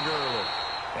 for Gurley.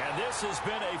 And this has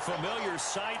been a familiar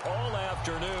sight all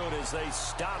afternoon as they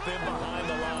stop him behind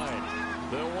the line.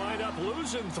 They'll wind up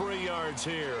losing 3 yards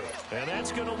here. And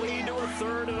that's going to lead to a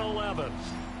 3rd and 11.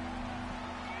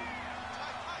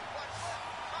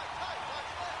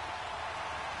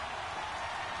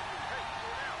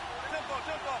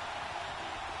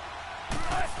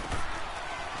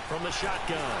 From the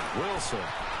shotgun, Wilson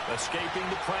escaping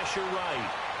the pressure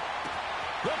right.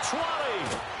 The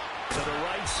 20. To the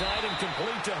right side and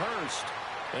complete to Hurst.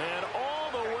 And all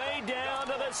the way down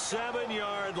to the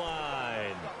 7-yard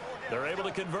line. They're able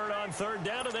to convert on 3rd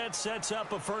down, and that sets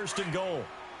up a 1st and goal.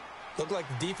 Looked like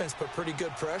the defense put pretty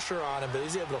good pressure on him, but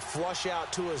he's able to flush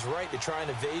out to his right to try and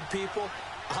evade people.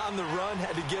 On the run,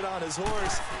 had to get on his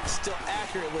horse. Still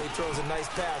accurately throws a nice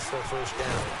pass for a 1st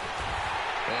down.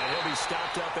 And he'll be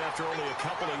stopped up after only a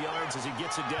couple of yards as he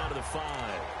gets it down to the 5.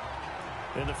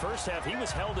 In the first half, he was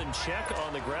held in check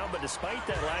on the ground, but despite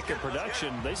that lack of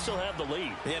production, they still have the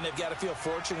lead. Yeah, and they've got to feel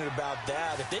fortunate about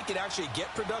that. If they could actually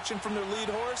get production from their lead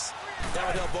horse, that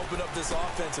would help open up this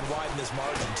offense and widen this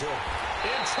margin, too.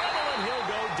 In trouble, and he'll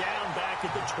go down back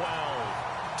at the 12.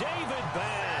 David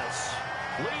Bass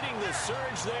leading the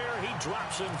surge there. He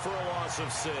drops him for a loss of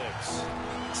 6.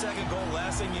 Second goal,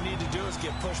 last thing you need to do is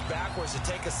get pushed backwards to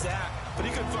take a sack. But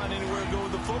he couldn't find anywhere to go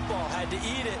with the football. Had to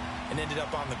eat it and ended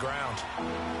up on the ground.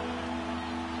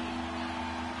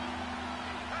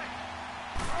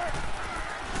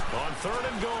 On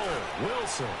 3rd and goal,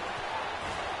 Wilson.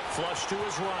 Flush to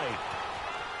his right.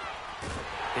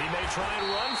 He may try and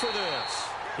run for this.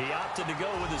 He opted to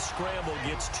go with a scramble,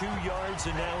 gets 2 yards,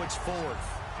 and now it's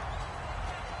 4th.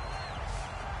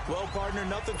 Well, partner,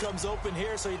 nothing comes open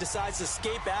here, so he decides to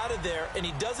escape out of there, and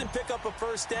he doesn't pick up a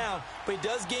 1st down, but he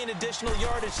does gain additional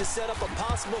yardage to set up a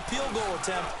possible field goal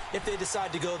attempt if they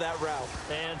decide to go that route.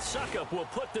 And Suckup will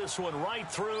put this one right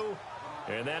through,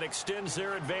 and that extends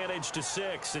their advantage to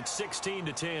 6. It's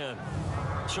 16-10.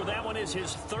 So that one is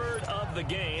his 3rd of the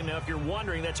game. Now, if you're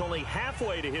wondering, that's only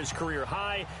halfway to his career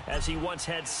high, as he once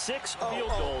had 6 field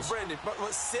goals. Brandon,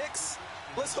 but 6?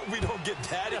 Let's hope we don't get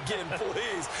that again,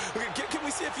 please. Okay, can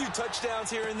we see a few touchdowns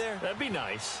here and there? That'd be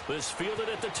nice. This fielded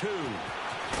at the 2.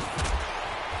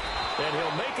 And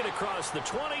he'll make it across the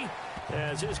 20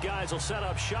 as his guys will set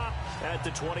up shop at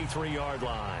the 23-yard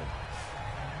line.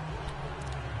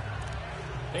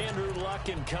 Andrew Luck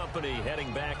and company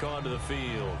heading back onto the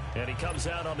field. And he comes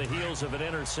out on the heels of an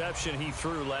interception he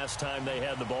threw last time they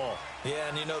had the ball. Yeah,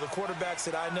 and you know, the quarterbacks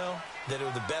that I know that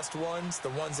are the best ones, the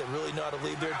ones that really know how to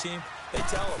lead their team, they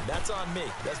tell them, that's on me.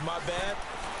 That's my bad.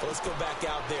 But let's go back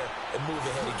out there and move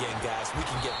ahead again, guys. We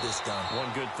can get this done.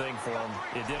 One good thing for him,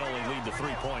 it did only lead to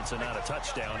 3 points and not a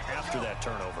touchdown after that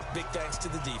turnover. Big thanks to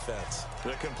the defense.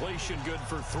 The completion good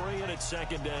for 3, and it's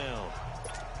 2nd down.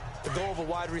 The goal of a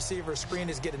wide receiver screen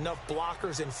is get enough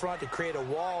blockers in front to create a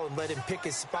wall and let him pick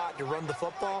his spot to run the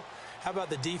football. How about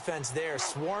the defense there,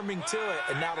 swarming to it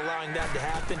and not allowing that to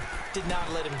happen? Did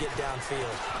not let him get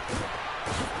downfield.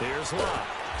 Here's Luck.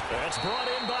 That's brought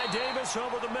in by Davis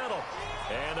over the middle.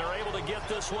 And they're able to get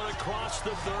this one across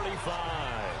the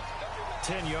 35.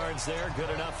 10 yards there,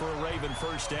 good enough for a Raven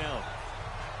 1st down.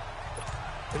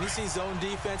 When you see zone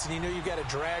defense and you know you've got a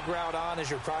drag route on as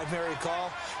your primary call,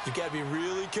 you've got to be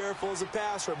really careful as a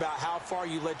passer about how far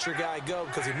you let your guy go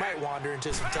because he might wander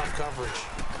into some tough coverage.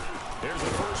 Here's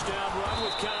a first down run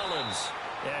with Collins.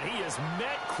 And he is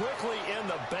met quickly in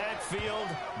the backfield.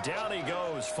 Down he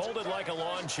goes, folded like a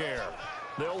lawn chair.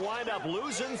 They'll wind up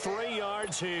losing 3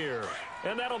 yards here.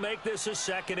 And that'll make this a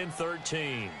 2nd and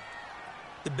 13.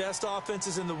 The best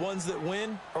offenses and the ones that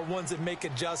win are ones that make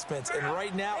adjustments. And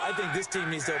right now, I think this team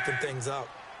needs to open things up.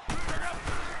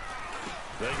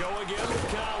 They go again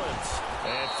with Collins.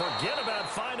 And forget about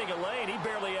finding a lane. He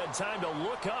barely had time to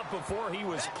look up before he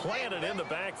was planted in the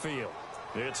backfield.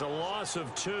 It's a loss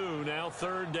of 2, now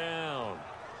 3rd down.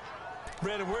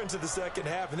 Brandon, we're into the second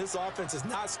half, and this offense has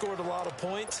not scored a lot of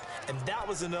points, and that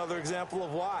was another example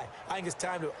of why. I think it's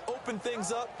time to open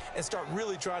things up and start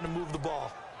really trying to move the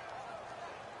ball.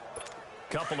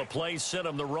 Couple of plays sent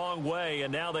them the wrong way,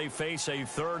 and now they face a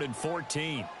 3rd and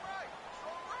 14.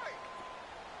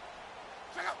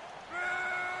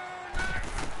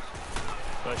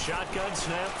 A shotgun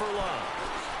snap for Love.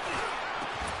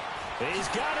 He's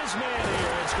got his man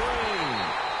here. It's Green.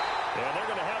 And they're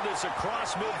going to have this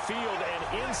across midfield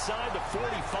and inside the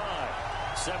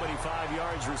 45. 75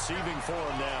 yards receiving for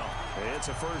him now. It's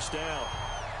a first down.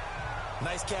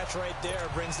 Nice catch right there.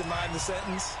 Brings to mind the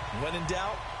sentence, when in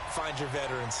doubt, find your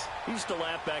veterans. He used to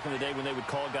laugh back in the day when they would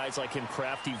call guys like him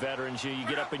crafty veterans. You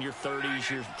get up in your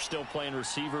 30s, you're still playing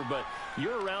receiver, but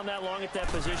you're around that long at that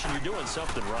position, you're doing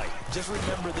something right. Just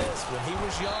remember this. When he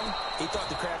was young, he thought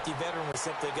the crafty veteran was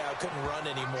simply a guy who couldn't run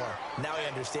anymore. Now he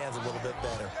understands a little bit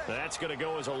better. That's going to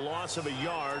go as a loss of a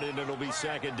yard, and it'll be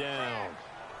 2nd down.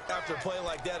 After a play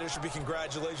like that, there should be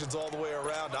congratulations all the way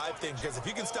around, I think, because if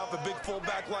you can stop a big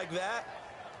fullback like that,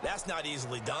 that's not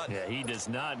easily done. Yeah, he does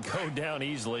not go down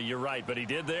easily. You're right, but he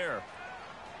did there.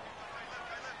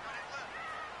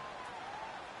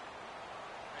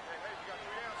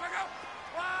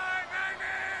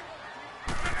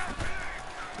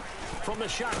 From the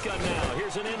shotgun now,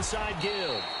 here's an inside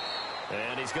give.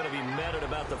 And he's going to be met at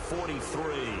about the 43.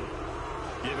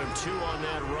 Give him 2 on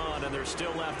that run, and they're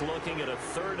still left looking at a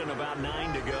 3rd and about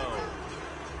 9 to go.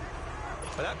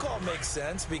 But that call makes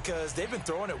sense because they've been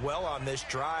throwing it well on this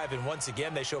drive, and once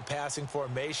again they show passing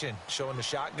formation, showing the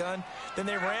shotgun. Then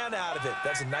they ran out of it.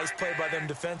 That's a nice play by them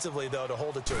defensively, though, to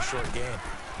hold it to a short gain.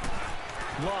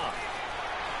 Love.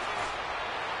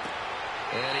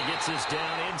 And he gets this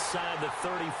down inside the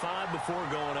 35 before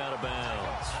going out of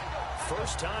bounds.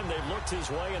 First time they've looked his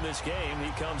way in this game.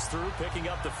 He comes through picking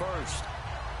up the first.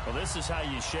 Well, this is how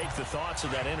you shake the thoughts of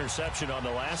that interception on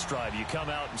the last drive. You come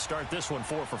out and start this one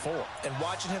 4 for 4. And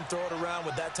watching him throw it around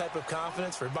with that type of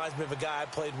confidence reminds me of a guy I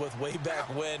played with way back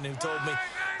when who told me,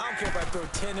 I don't care if I throw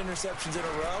 10 interceptions in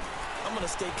a row. I'm going to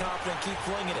stay confident, keep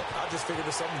flinging it. I'll just figure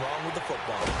there's something wrong with the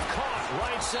football. Caught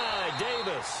right side,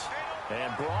 Davis. And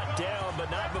brought down,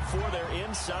 but not before they're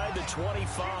inside the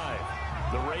 25.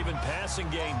 The Raven passing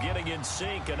game getting in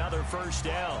sync. Another first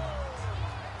down.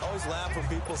 I always laugh when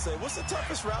people say, what's the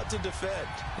toughest route to defend?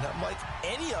 And I'm like,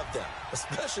 any of them,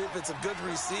 especially if it's a good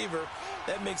receiver.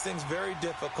 That makes things very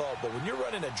difficult. But when you're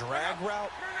running a drag route,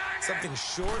 something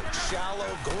short, shallow,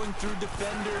 going through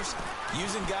defenders,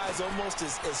 using guys almost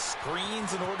as screens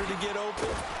in order to get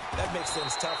open, that makes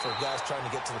things tough for guys trying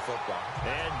to get to the football.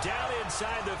 And down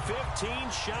inside the 15,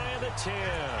 shy of the 10.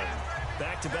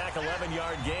 Back-to-back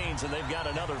 11-yard gains, and they've got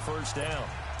another first down.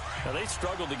 Now, they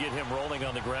struggled to get him rolling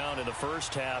on the ground in the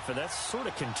first half, and that's sort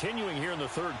of continuing here in the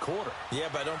third quarter. Yeah,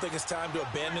 but I don't think it's time to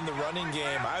abandon the running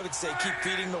game. I would say keep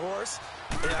feeding the horse,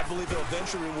 and I believe it'll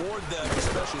eventually reward them,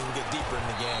 especially as we get deeper in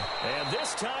the game. And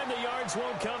this time the yards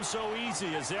won't come so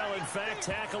easy as they'll, in fact,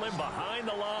 tackle him behind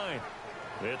the line.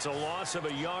 It's a loss of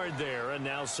a yard there, and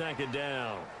now 2nd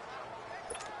down.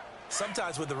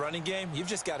 Sometimes with the running game, you've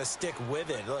just got to stick with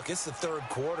it. Look, it's the third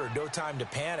quarter, no time to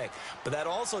panic. But that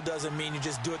also doesn't mean you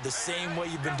just do it the same way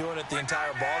you've been doing it the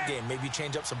entire ball game. Maybe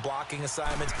change up some blocking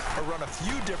assignments or run a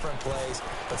few different plays,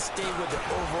 but stay with the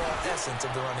overall essence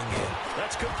of the running game.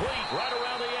 That's complete right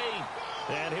around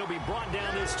the 8. And he'll be brought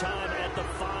down this time at the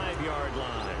 5-yard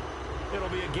line. It'll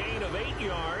be a gain of 8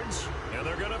 yards, and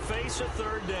they're going to face a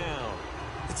 3rd down.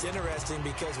 It's interesting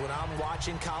because when I'm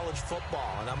watching college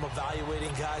football and I'm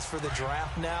evaluating guys for the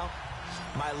draft now,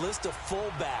 my list of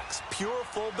fullbacks, pure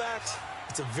fullbacks,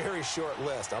 it's a very short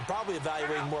list. I'm probably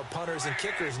evaluating more punters and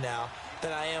kickers now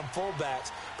than I am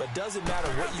fullbacks, but doesn't matter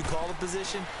what you call the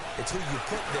position, it's who you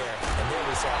put there, and there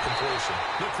we saw completion.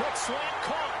 The quick slant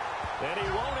caught, and he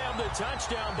won't have the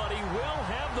touchdown, but he will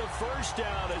have the first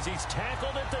down as he's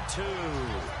tackled at the 2.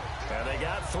 And they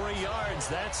got 3 yards.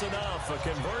 That's enough. A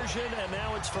conversion, and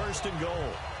now it's 1st and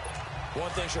goal. One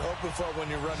thing you're hoping for when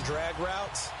you run drag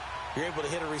routes, you're able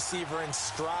to hit a receiver in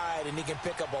stride, and he can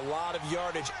pick up a lot of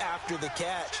yardage after the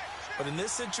catch. But in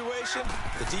this situation,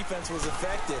 the defense was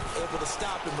effective, able to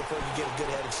stop him before you get a good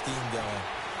head of steam going.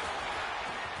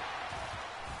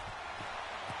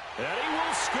 And he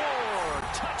will score.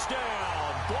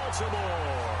 Touchdown,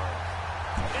 Baltimore.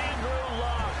 Andrew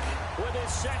Luck with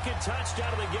his second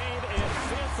touchdown of the game and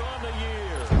 5th on the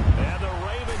year. And the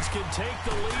Ravens can take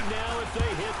the lead now if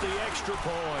they hit the extra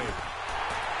point.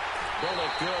 They'll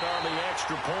look good on the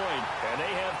extra point, and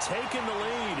they have taken the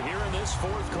lead here in this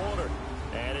 4th quarter.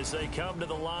 And as they come to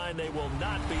the line, they will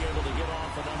not be able to get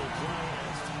off another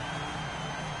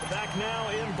play. Back now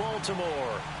in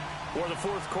Baltimore, where the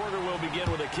 4th quarter will begin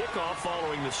with a kickoff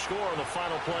following the score on the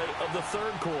final play of the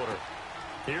 3rd quarter.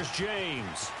 Here's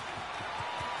James.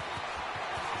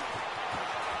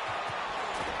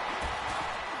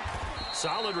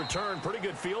 Solid return, pretty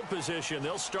good field position.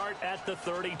 They'll start at the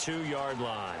 32-yard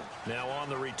line. Now on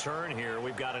the return here,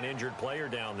 we've got an injured player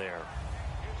down there.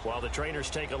 While the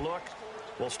trainers take a look,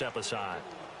 we'll step aside.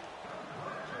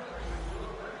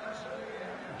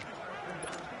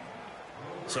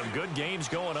 Some good games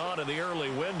going on in the early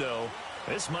window.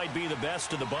 This might be the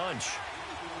best of the bunch.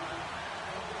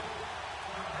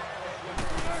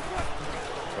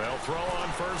 Well, throw on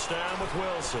first down with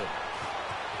Wilson.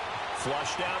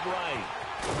 Flushed out right.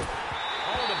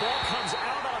 Oh, the ball comes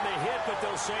out on the hit, but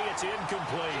they'll say it's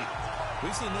incomplete.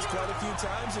 We've seen this quite a few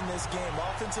times in this game.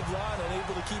 Offensive line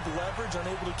unable to keep leverage,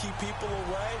 unable to keep people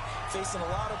away, facing a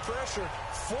lot of pressure.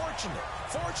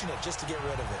 Fortunate just to get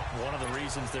rid of it. One of the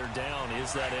reasons they're down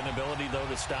is that inability, though,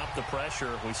 to stop the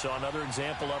pressure. We saw another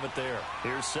example of it there.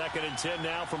 Here's 2nd and 10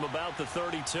 now from about the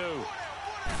 32.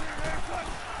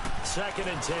 2nd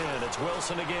and 10. It's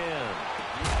Wilson again.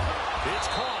 It's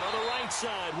caught on the right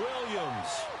side.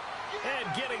 Williams.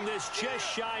 And getting this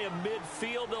just shy of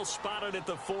midfield. They'll spot it at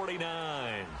the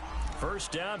 49.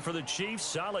 First down for the Chiefs.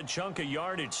 Solid chunk of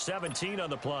yardage. 17 on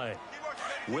the play.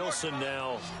 Wilson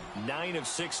now 9 of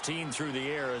 16 through the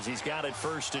air as he's got it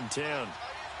 1st and 10.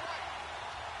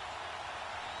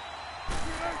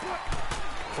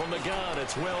 From the gun,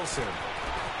 it's Wilson.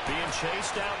 Being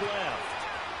chased out left.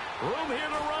 Room here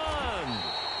to run.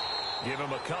 Give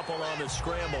him a couple on the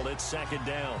scramble. It's 2nd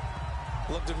down.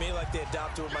 Looked to me like they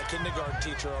adopted what my kindergarten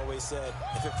teacher always said.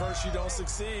 If at first you don't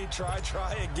succeed, try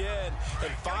again.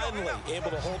 And finally,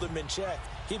 able to hold him in check.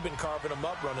 He'd been carving him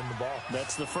up running the ball.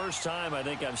 That's the first time I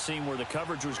think I've seen where the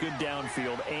coverage was good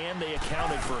downfield, and they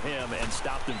accounted for him and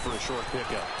stopped him for a short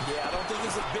pickup. Yeah, I don't think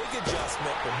it's a big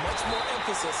adjustment, but much more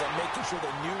emphasis on making sure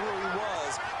they knew where he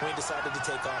was when he decided to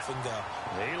take off and go.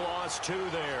 He lost 2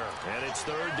 there, and it's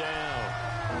 3rd down.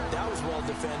 That was well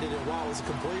defended, and while it was a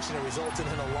completion, it resulted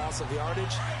in a loss of yardage.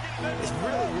 It's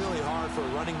really hard for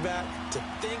a running back to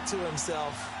think to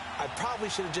himself, I probably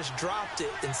should have just dropped it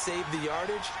and saved the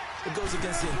yardage. It goes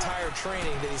against the entire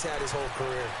training that he's had his whole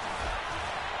career.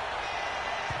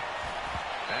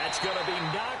 That's going to be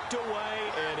knocked away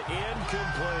and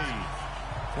incomplete.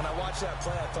 When I watched that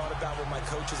play, I thought about what my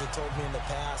coaches had told me in the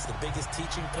past. The biggest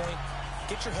teaching point,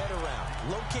 get your head around.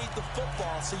 Locate the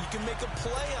football so you can make a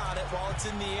play on it while it's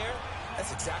in the air.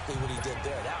 That's exactly what he did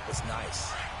there. That was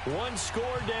nice. 1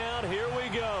 score down. Here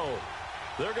we go.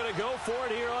 They're going to go for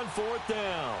it here on 4th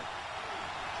down.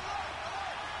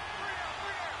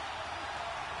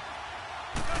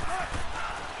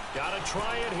 Got to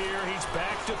try it here. He's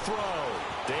back to throw.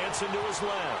 Dancing to his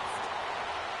left.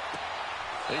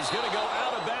 He's going to go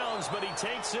out of bounds, but he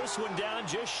takes this one down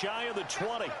just shy of the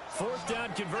 20. 4th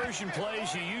down conversion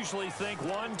plays, you usually think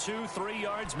 1, 2, 3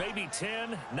 yards, maybe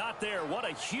 10. Not there. What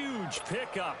a huge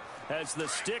pickup as the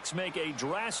Sticks make a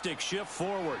drastic shift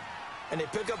forward. And they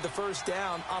pick up the first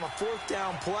down on a 4th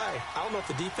down play. I don't know if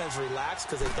the defense relaxed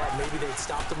because they thought maybe they'd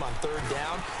stopped them on 3rd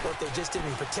down, or if they just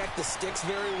didn't protect the Sticks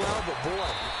very well. But, boy,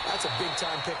 that's a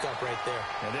big-time pickup right there.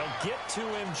 And they'll get to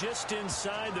him just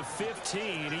inside the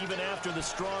 15. Even after the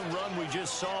strong run we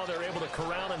just saw, they're able to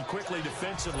corral him quickly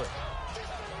defensively.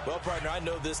 Well, partner, I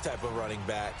know this type of running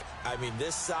back. I mean,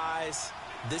 this size,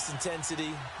 this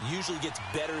intensity usually gets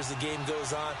better as the game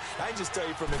goes on. I can just tell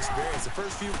you from experience, the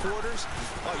first few quarters,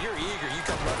 oh, you're eager. You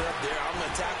come running up there, I'm going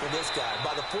to tackle this guy.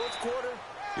 By the 4th quarter,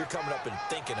 you're coming up and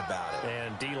thinking about it.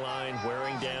 And D-line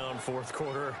wearing down 4th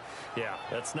quarter. Yeah,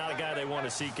 that's not a guy they want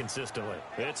to see consistently.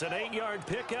 It's an 8-yard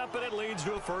pickup, and it leads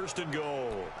to a 1st and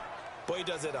goal. Boy, he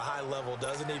does it at a high level,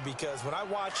 doesn't he? Because when I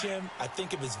watch him, I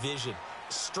think of his vision.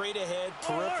 Straight ahead,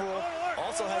 peripheral,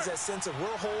 also has that sense of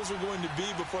where holes are going to be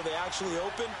before they actually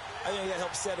open. I think that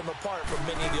helps set him apart from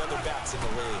many of the other backs in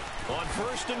the league. On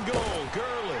 1st and goal,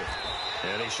 Gurley.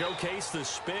 And he showcased the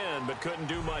spin, but couldn't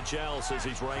do much else as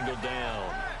he's wrangled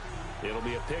down. It'll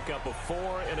be a pickup of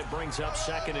 4, and it brings up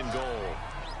 2nd and goal.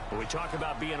 When we talk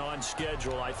about being on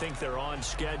schedule, I think they're on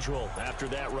schedule after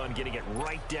that run, getting it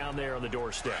right down there on the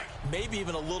doorstep. Maybe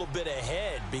even a little bit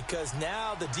ahead, because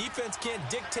now the defense can't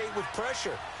dictate with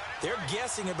pressure. They're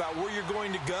guessing about where you're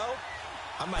going to go.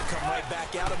 I might come right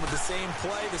back at them with the same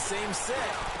play, the same set,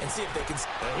 and see if they can.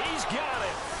 And he's got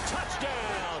it.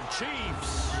 Touchdown,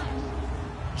 Chiefs.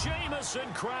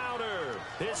 Jamison Crowder,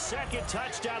 his 2nd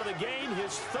touchdown of the game,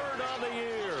 his 3rd on the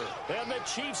year. And the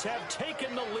Chiefs have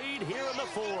taken the lead here in the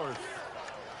 4th.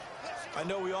 I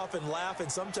know we often laugh,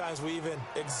 and sometimes we even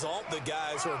exalt the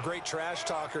guys who are great trash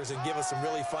talkers and give us some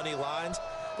really funny lines.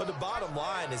 But the bottom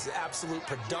line is absolute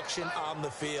production on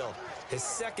the field. His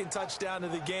 2nd touchdown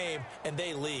of the game, and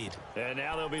they lead. And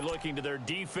now they'll be looking to their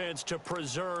defense to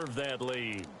preserve that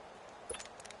lead.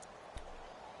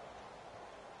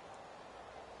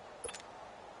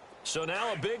 So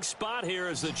now a big spot here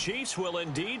as the Chiefs will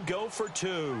indeed go for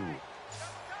 2.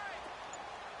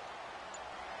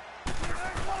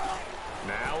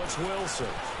 Now it's Wilson.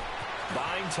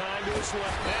 Buying time to his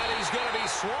left. And he's going to be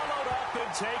swallowed up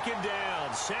and taken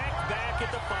down. Sacked back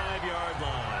at the 5-yard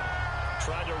line.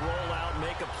 Tried to roll out,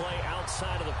 make a play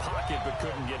outside of the pocket, but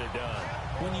couldn't get it done.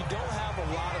 When you don't have a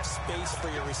lot of space for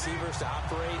your receivers to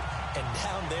operate, and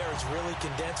down there it's really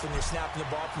condensed when you're snapping the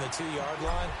ball from the 2-yard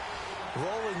line,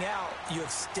 rolling out, you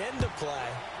extend the play,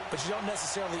 but you don't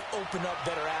necessarily open up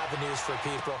better avenues for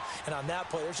people. And on that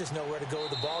play, there's just nowhere to go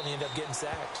with the ball, and you end up getting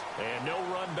sacked. And no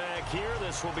run back here.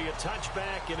 This will be a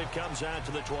touchback, and it comes out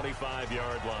to the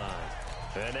 25-yard line.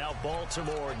 And now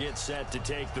Baltimore gets set to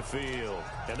take the field.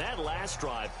 And that last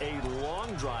drive, a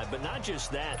long drive, but not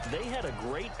just that. They had a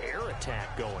great air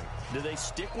attack going. Do they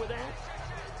stick with that?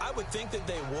 I would think that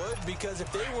they would, because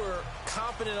if they were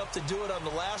confident enough to do it on the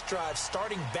last drive,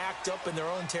 starting backed up in their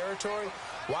own territory,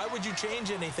 why would you change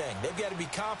anything? They've got to be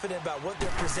confident about what they're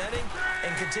presenting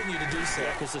and continue to do so.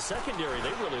 Yeah, because the secondary,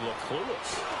 they really look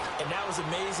clueless. And that was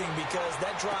amazing because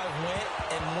that drive went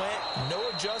and went, no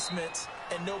adjustments,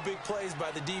 and no big plays by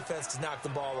the defense to knock the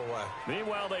ball away.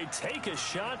 Meanwhile, they take a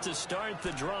shot to start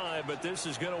the drive, but this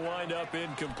is going to wind up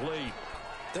incomplete.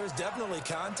 There's definitely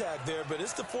contact there, but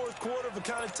it's the 4th quarter of a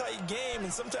kind of tight game,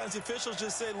 and sometimes the officials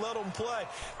just say, let them play.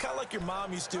 Kind of like your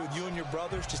mom used to with you and your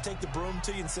brothers. Just take the broom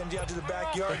to you and send you out to the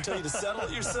backyard and tell you to settle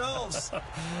it yourselves.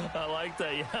 I like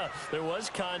that, yeah. There was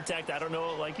contact. I don't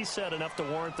know, like you said, enough to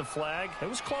warrant the flag. It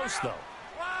was close, though.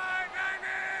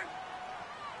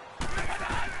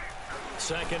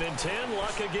 2nd and 10,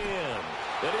 Luck again.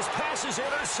 And his pass is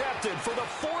intercepted for the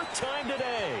 4th time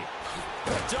today.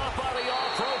 Picked up by the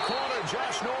all-pro corner,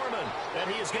 Josh Norman. And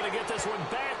he is going to get this one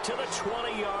back to the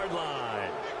 20-yard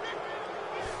line.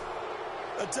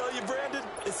 I tell you, Brandon,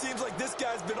 it seems like this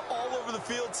guy's been all over the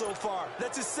field so far.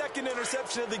 That's his 2nd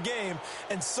interception of the game.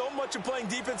 And so much of playing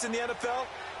defense in the NFL,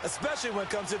 especially when it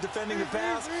comes to defending the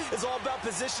pass, is all about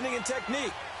positioning and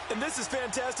technique. And this is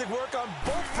fantastic work on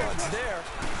both fronts there.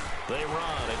 They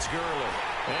run. It's Gurley.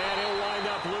 And he'll wind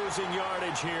up losing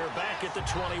yardage here back at the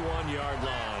 21-yard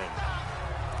line.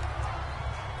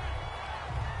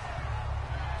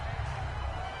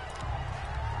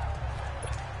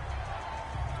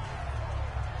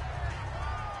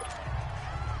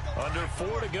 Under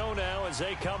 4 to go now as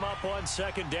they come up on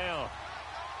 2nd down.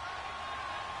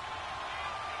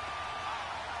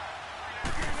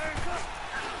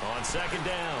 On 2nd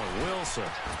down, Wilson.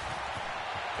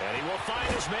 And he will find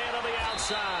his man on the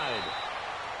outside.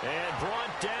 And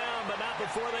brought down, but not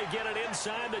before they get it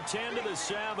inside the 10 to the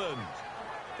 7.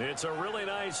 It's a really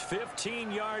nice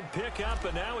 15-yard pickup,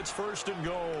 and now it's 1st and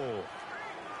goal.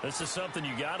 This is something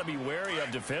you got to be wary of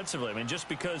defensively. I mean, just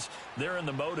because they're in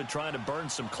the mode of trying to burn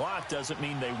some clock doesn't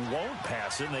mean they won't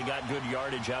pass it, and they got good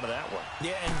yardage out of that one.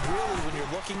 Yeah, and really, when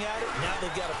you're looking at it, now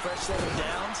they've got a fresh set of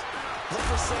downs. Look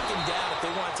for 2nd down. If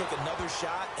they want to take another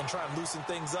shot and try and loosen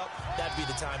things up, that'd be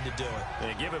the time to do it.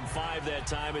 They give him 5 that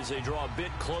time as they draw a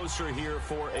bit closer here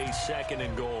for a 2nd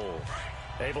and goal.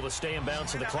 Able to stay in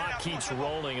bounds, and the clock keeps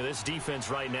rolling. And this defense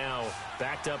right now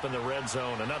backed up in the red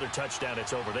zone. Another touchdown,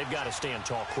 it's over. They've got to stand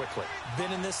tall quickly.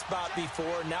 Been in this spot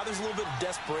before. Now there's a little bit of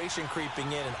desperation creeping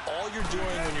in, and all you're doing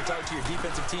when you're talking to your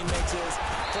defensive teammates is,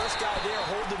 first guy there,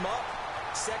 hold him up.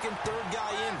 2nd, 3rd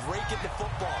guy in, rake it to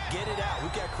football. Get it out.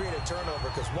 We've got to create a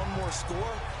turnover because one more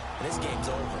score, and this game's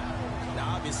over.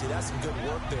 Now, obviously, that's some good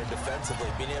work there defensively,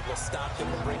 being able to stop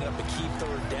them and bringing up a key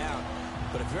 3rd down.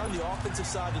 But if you're on the offensive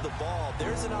side of the ball,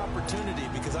 there's an opportunity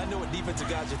because I know what defensive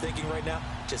guys are thinking right now.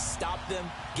 Just stop them,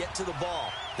 get to the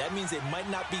ball. That means they might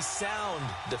not be sound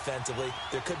defensively.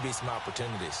 There could be some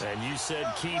opportunities. And you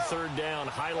said key third down.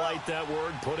 Highlight that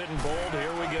word. Put it in bold.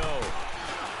 Here we go.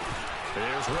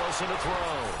 Here's Wilson to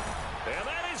throw. And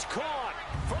that is caught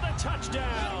for the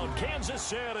touchdown, Kansas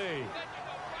City.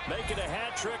 Making a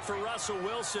hat trick for Russell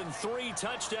Wilson. 3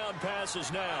 touchdown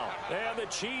passes now. And the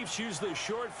Chiefs use the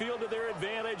short field to their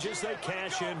advantage as they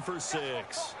cash in for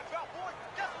 6.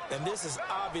 And this is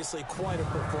obviously quite a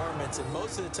performance. And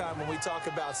most of the time when we talk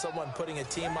about someone putting a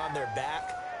team on their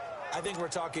back, I think we're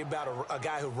talking about a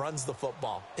guy who runs the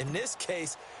football. In this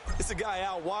case, it's a guy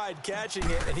out wide catching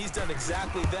it, and he's done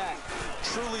exactly that,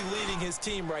 truly leading his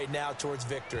team right now towards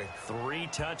victory. 3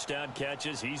 touchdown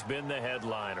catches. He's been the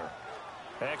headliner.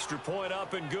 Extra point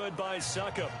up and good by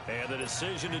Succop. And the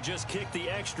decision to just kick the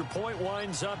extra point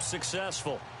winds up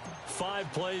successful.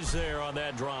 5 plays there on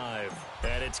that drive.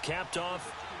 And it's capped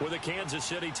off with a Kansas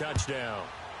City touchdown.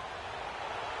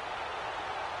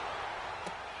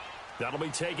 That'll be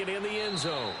taken in the end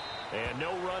zone. And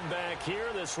no run back here.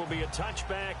 This will be a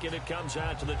touchback, and it comes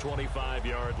out to the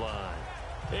 25-yard line.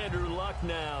 Andrew Luck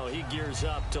now. He gears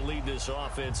up to lead this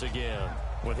offense again.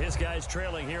 With his guys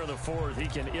trailing here in the 4th, he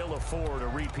can ill afford a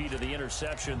repeat of the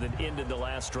interception that ended the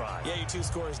last drive. Yeah, you're 2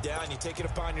 scores down. You take it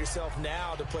upon yourself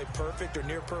now to play perfect or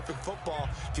near-perfect football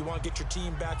if you want to get your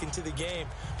team back into the game.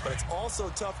 But it's also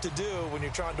tough to do when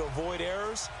you're trying to avoid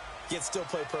errors, yet still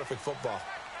play perfect football.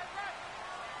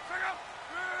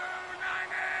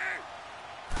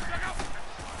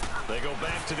 They go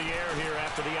back to the air here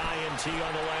after the INT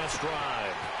on the last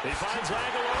drive. He finds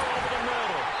Aguilar over the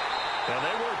middle. And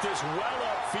they work this well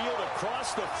upfield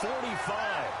across the 45.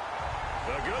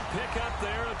 A good pickup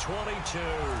there at 22.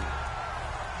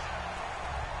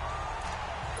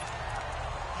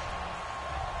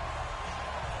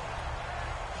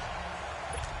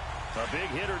 A big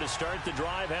hitter to start the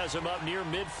drive has him up near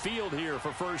midfield here for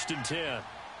 1st and 10.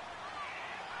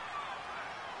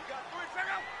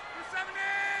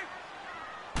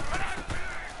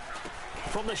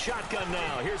 From the shotgun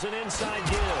now, here's an inside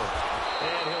give.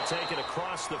 And he'll take it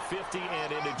across the 50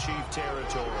 and into Chief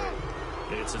territory.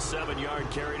 It's a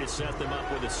 7-yard carry to set them up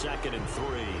with a 2nd and 3.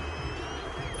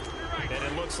 And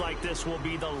it looks like this will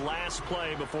be the last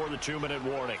play before the 2-minute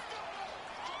warning.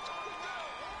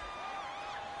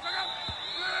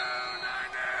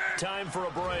 Time for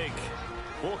a break.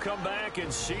 We'll come back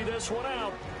and see this one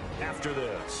out after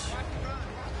this.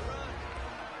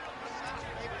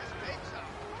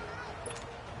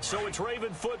 So it's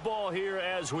Raven football here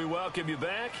as we welcome you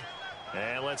back.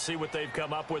 And let's see what they've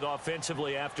come up with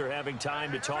offensively after having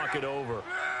time to talk it over.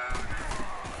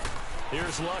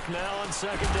 Here's Luck now on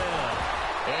 2nd down.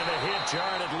 And a hit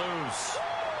jarred it loose.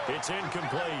 It's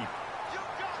incomplete.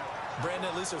 Brandon,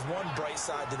 at least there's one bright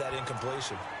side to that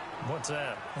incompletion. What's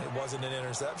that? It wasn't an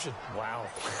interception. Wow.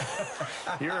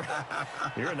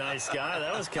 You're a nice guy.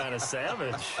 That was kind of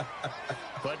savage.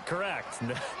 But correct.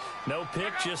 No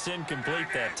pick, just incomplete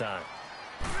that time.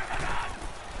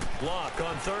 Block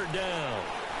on 3rd down.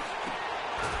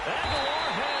 Aguilar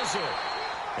has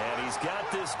it. And he's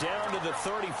got this down to the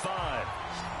 35.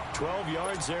 12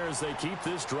 yards there as they keep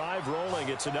this drive rolling.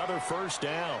 It's another 1st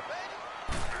down.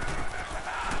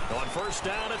 On 1st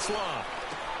down, it's Luck.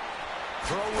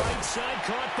 Throw right side,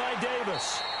 caught by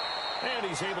Davis. And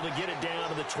he's able to get it down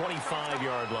to the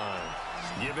 25-yard line.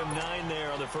 Give him 9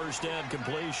 there on the 1st down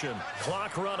completion.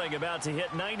 Clock running, about to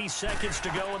hit 90 seconds to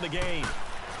go in the game.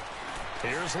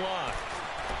 Here's Luck.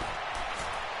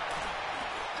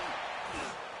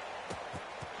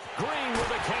 Green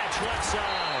with a catch left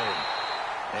side.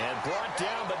 And brought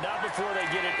down, but not before they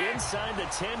get it inside the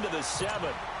 10 to the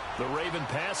 7. The Raven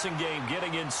passing game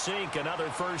getting in sync. Another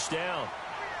 1st down.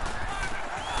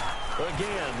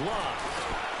 Again, Luck.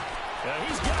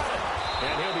 He's got it.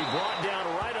 And he'll be brought down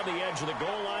right on the edge of the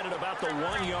goal line at about the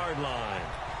 1-yard line.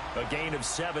 A gain of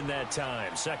 7 that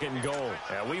time. 2nd goal.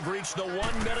 And we've reached the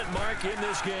 1-minute mark in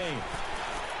this game.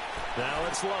 Now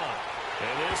it's Luck.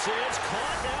 And this is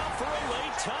caught now for a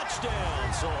late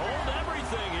touchdown. So hold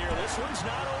everything here. This one's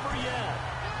not over yet.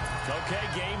 Okay,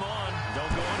 game on.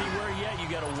 Don't go anywhere yet. You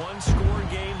got a 1-score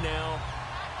game now.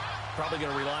 Probably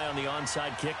going to rely on the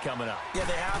onside kick coming up. Yeah,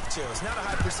 they have to. It's not a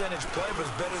high percentage play, but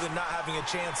it's better than not having a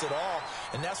chance at all.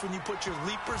 And that's when you put your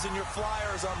leapers and your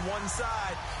flyers on one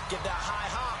side, get that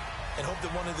high hop, and hope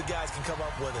that one of the guys can come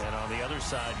up with it. And on the other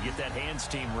side, get that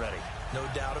hands team ready. No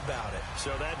doubt about it.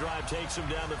 So that drive takes them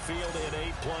down the field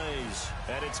in 8 plays.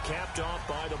 And it's capped off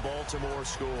by the Baltimore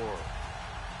score.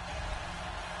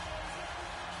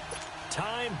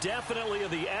 Time definitely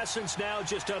of the essence now,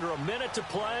 just under a minute to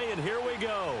play, and here we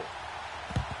go.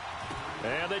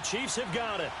 And the Chiefs have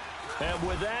got it. And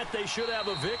with that, they should have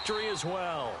a victory as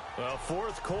well. Well,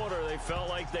 fourth quarter, they felt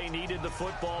like they needed the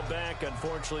football back.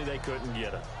 Unfortunately, they couldn't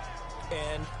get it.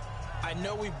 And I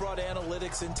know we brought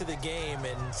analytics into the game,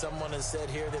 and someone has said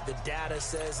here that the data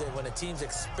says that when a team's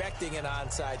expecting an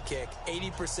onside kick,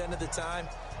 80% of the time,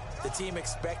 the team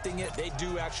expecting it, they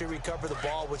do actually recover the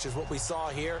ball, which is what we saw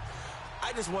here.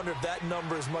 I just wonder if that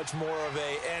number is much more of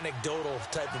a anecdotal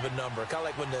type of a number. Kind of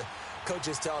like when the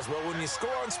coaches tell us, well, when you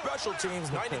score on special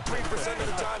teams, 93% of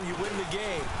the time you win the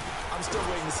game. I'm still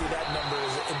waiting to see that number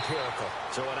is empirical.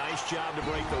 So a nice job to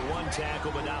break the one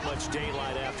tackle, but not much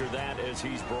daylight after that as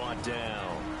he's brought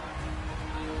down.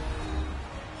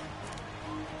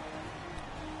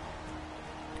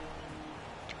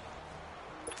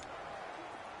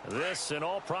 This, in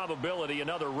all probability,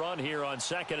 another run here on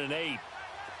 2nd and 8.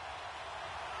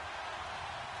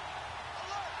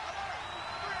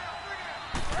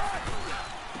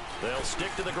 They'll stick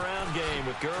to the ground game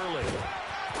with Gurley.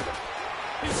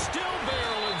 He's still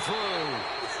barreling through.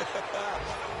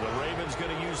 The Ravens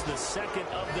going to use the second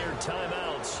of their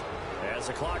timeouts as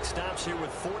the clock stops here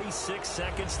with 46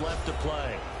 seconds left to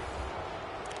play.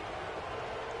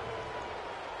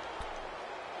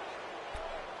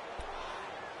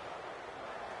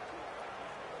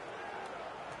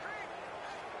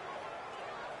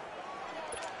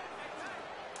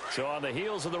 So on the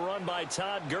heels of the run by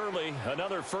Todd Gurley,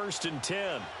 another 1st and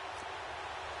 10.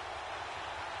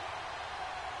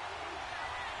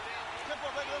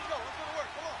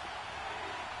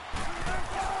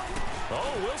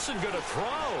 Oh, Wilson going to throw.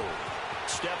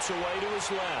 Steps away to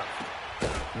his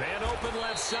left. Man open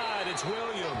left side. It's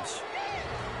Williams.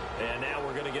 And now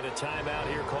we're going to get a timeout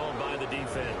here called by the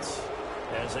defense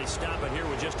as they stop it here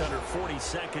with just under 40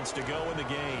 seconds to go in the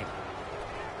game.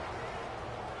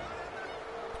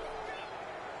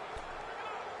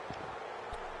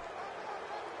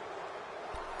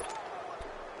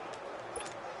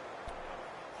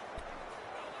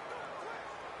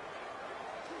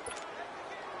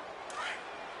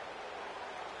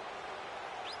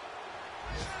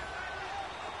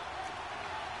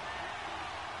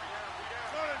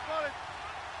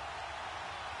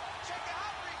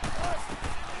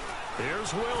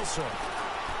 Here's Wilson.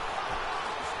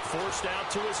 Forced out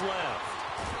to his left.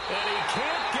 And he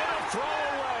can't get a throw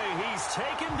away. He's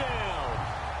taken down.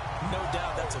 No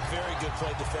doubt that's a very good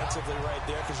play defensively right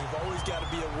there, because you've always got to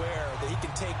be aware that he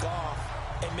can take off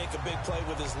and make a big play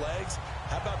with his legs.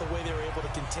 How about the way they were able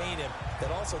to contain him?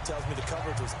 That also tells me the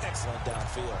coverage was excellent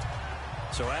downfield.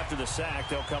 So after the sack,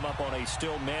 they'll come up on a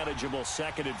still manageable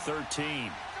 2nd and 13.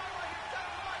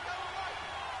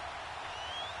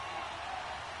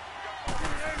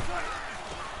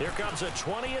 Here comes a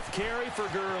 20th carry for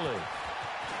Gurley.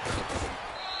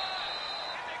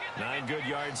 9 good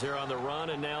yards there on the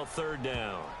run, and now 3rd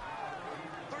down.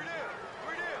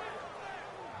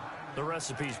 The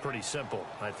recipe's pretty simple,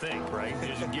 I think, right? You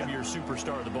just give your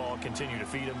superstar the ball, continue to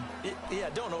feed him. Yeah,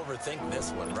 don't overthink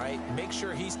this one, right? Make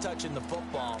sure he's touching the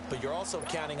football, but you're also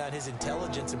counting on his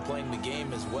intelligence in playing the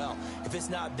game as well. If it's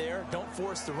not there, don't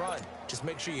force the run. Just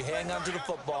make sure you hang on to the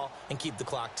football and keep the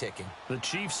clock ticking. The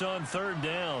Chiefs on 3rd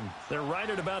down. They're right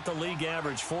at about the league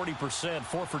average, 40%,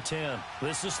 4 for 10.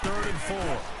 This is 3rd and 4.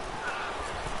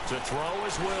 To throw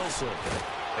is Wilson.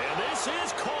 And this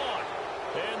is caught.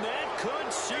 And that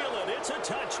could seal it. It's a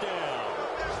touchdown.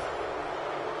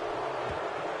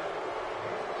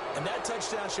 And that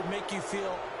touchdown should make you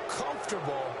feel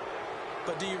comfortable.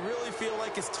 But do you really feel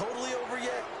like it's totally over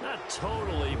yet? Not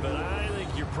totally, but I think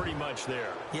you're pretty much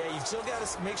there. Yeah, you still got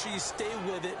to make sure you stay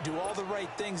with it, do all the right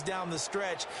things down the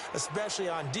stretch, especially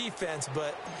on defense.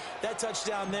 But that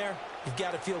touchdown there, you've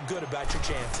got to feel good about your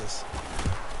chances.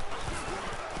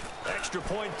 Extra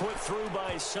point put through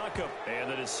by Succop.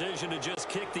 And the decision to just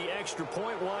kick the extra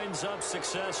point winds up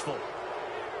successful.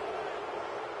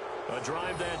 A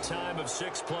drive that time of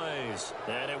 6 plays.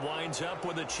 And it winds up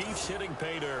with the Chiefs hitting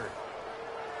pay dirt.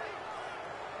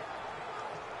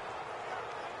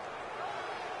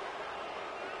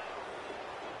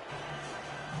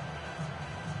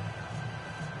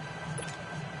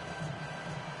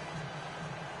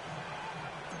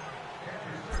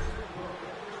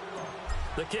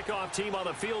 The kickoff team on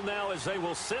the field now as they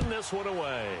will send this one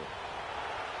away.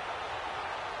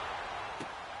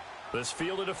 This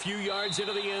fielded a few yards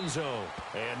into the end zone.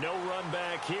 And no run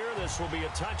back here. This will be a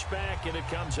touchback, and it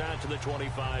comes out to the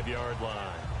 25-yard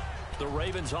line. The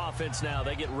Ravens offense now,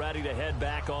 they get ready to head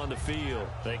back on the field.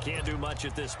 They can't do much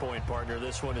at this point, partner.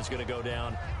 This one is going to go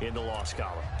down in the loss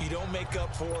column. You don't make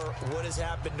up for what has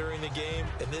happened during the game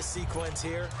in this sequence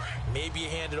here. Maybe you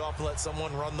hand it off and let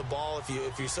someone run the ball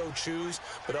if you so choose.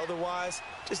 But otherwise,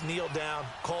 just kneel down,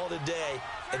 call it a day,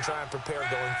 and try and prepare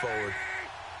going forward.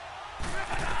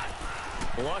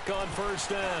 Luck on first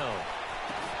down.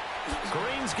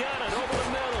 Green's got it over the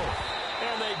middle.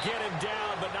 And they get him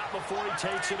down, but not before he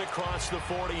takes it across the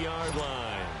 40-yard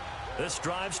line. This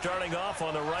drive starting off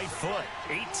on the right foot,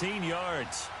 18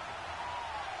 yards.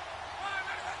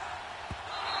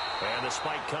 And the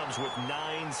spike comes with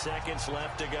 9 seconds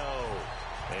left to go.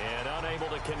 And unable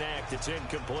to connect, it's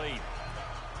incomplete.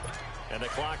 And the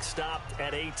clock stopped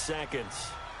at 8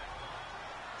 seconds.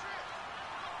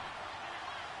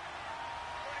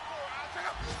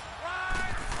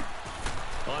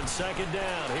 On second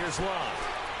down, here's Luck.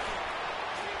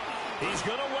 He's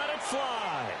going to let it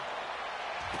fly.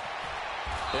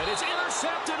 And it's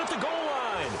intercepted at the goal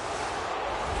line.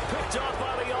 Picked up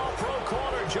by the all-pro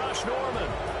corner, Josh Norman.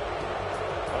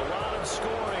 A lot of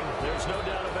scoring. There's no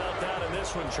doubt about that in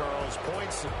this one, Charles.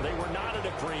 Points, they were not at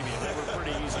a premium. They were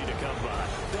pretty easy to come by.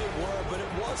 They were, but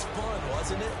it was fun,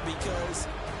 wasn't it? Because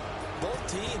both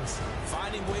teams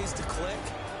finding ways to click.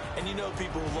 And you know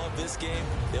people who love this game,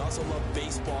 they also love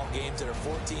baseball games that are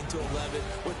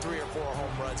 14-11 with 3 or 4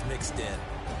 home runs mixed in.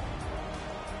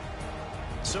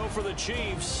 So for the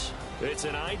Chiefs, it's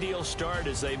an ideal start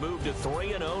as they move to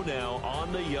 3-0 now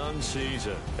on the young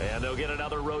season. And they'll get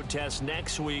another road test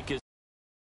next week as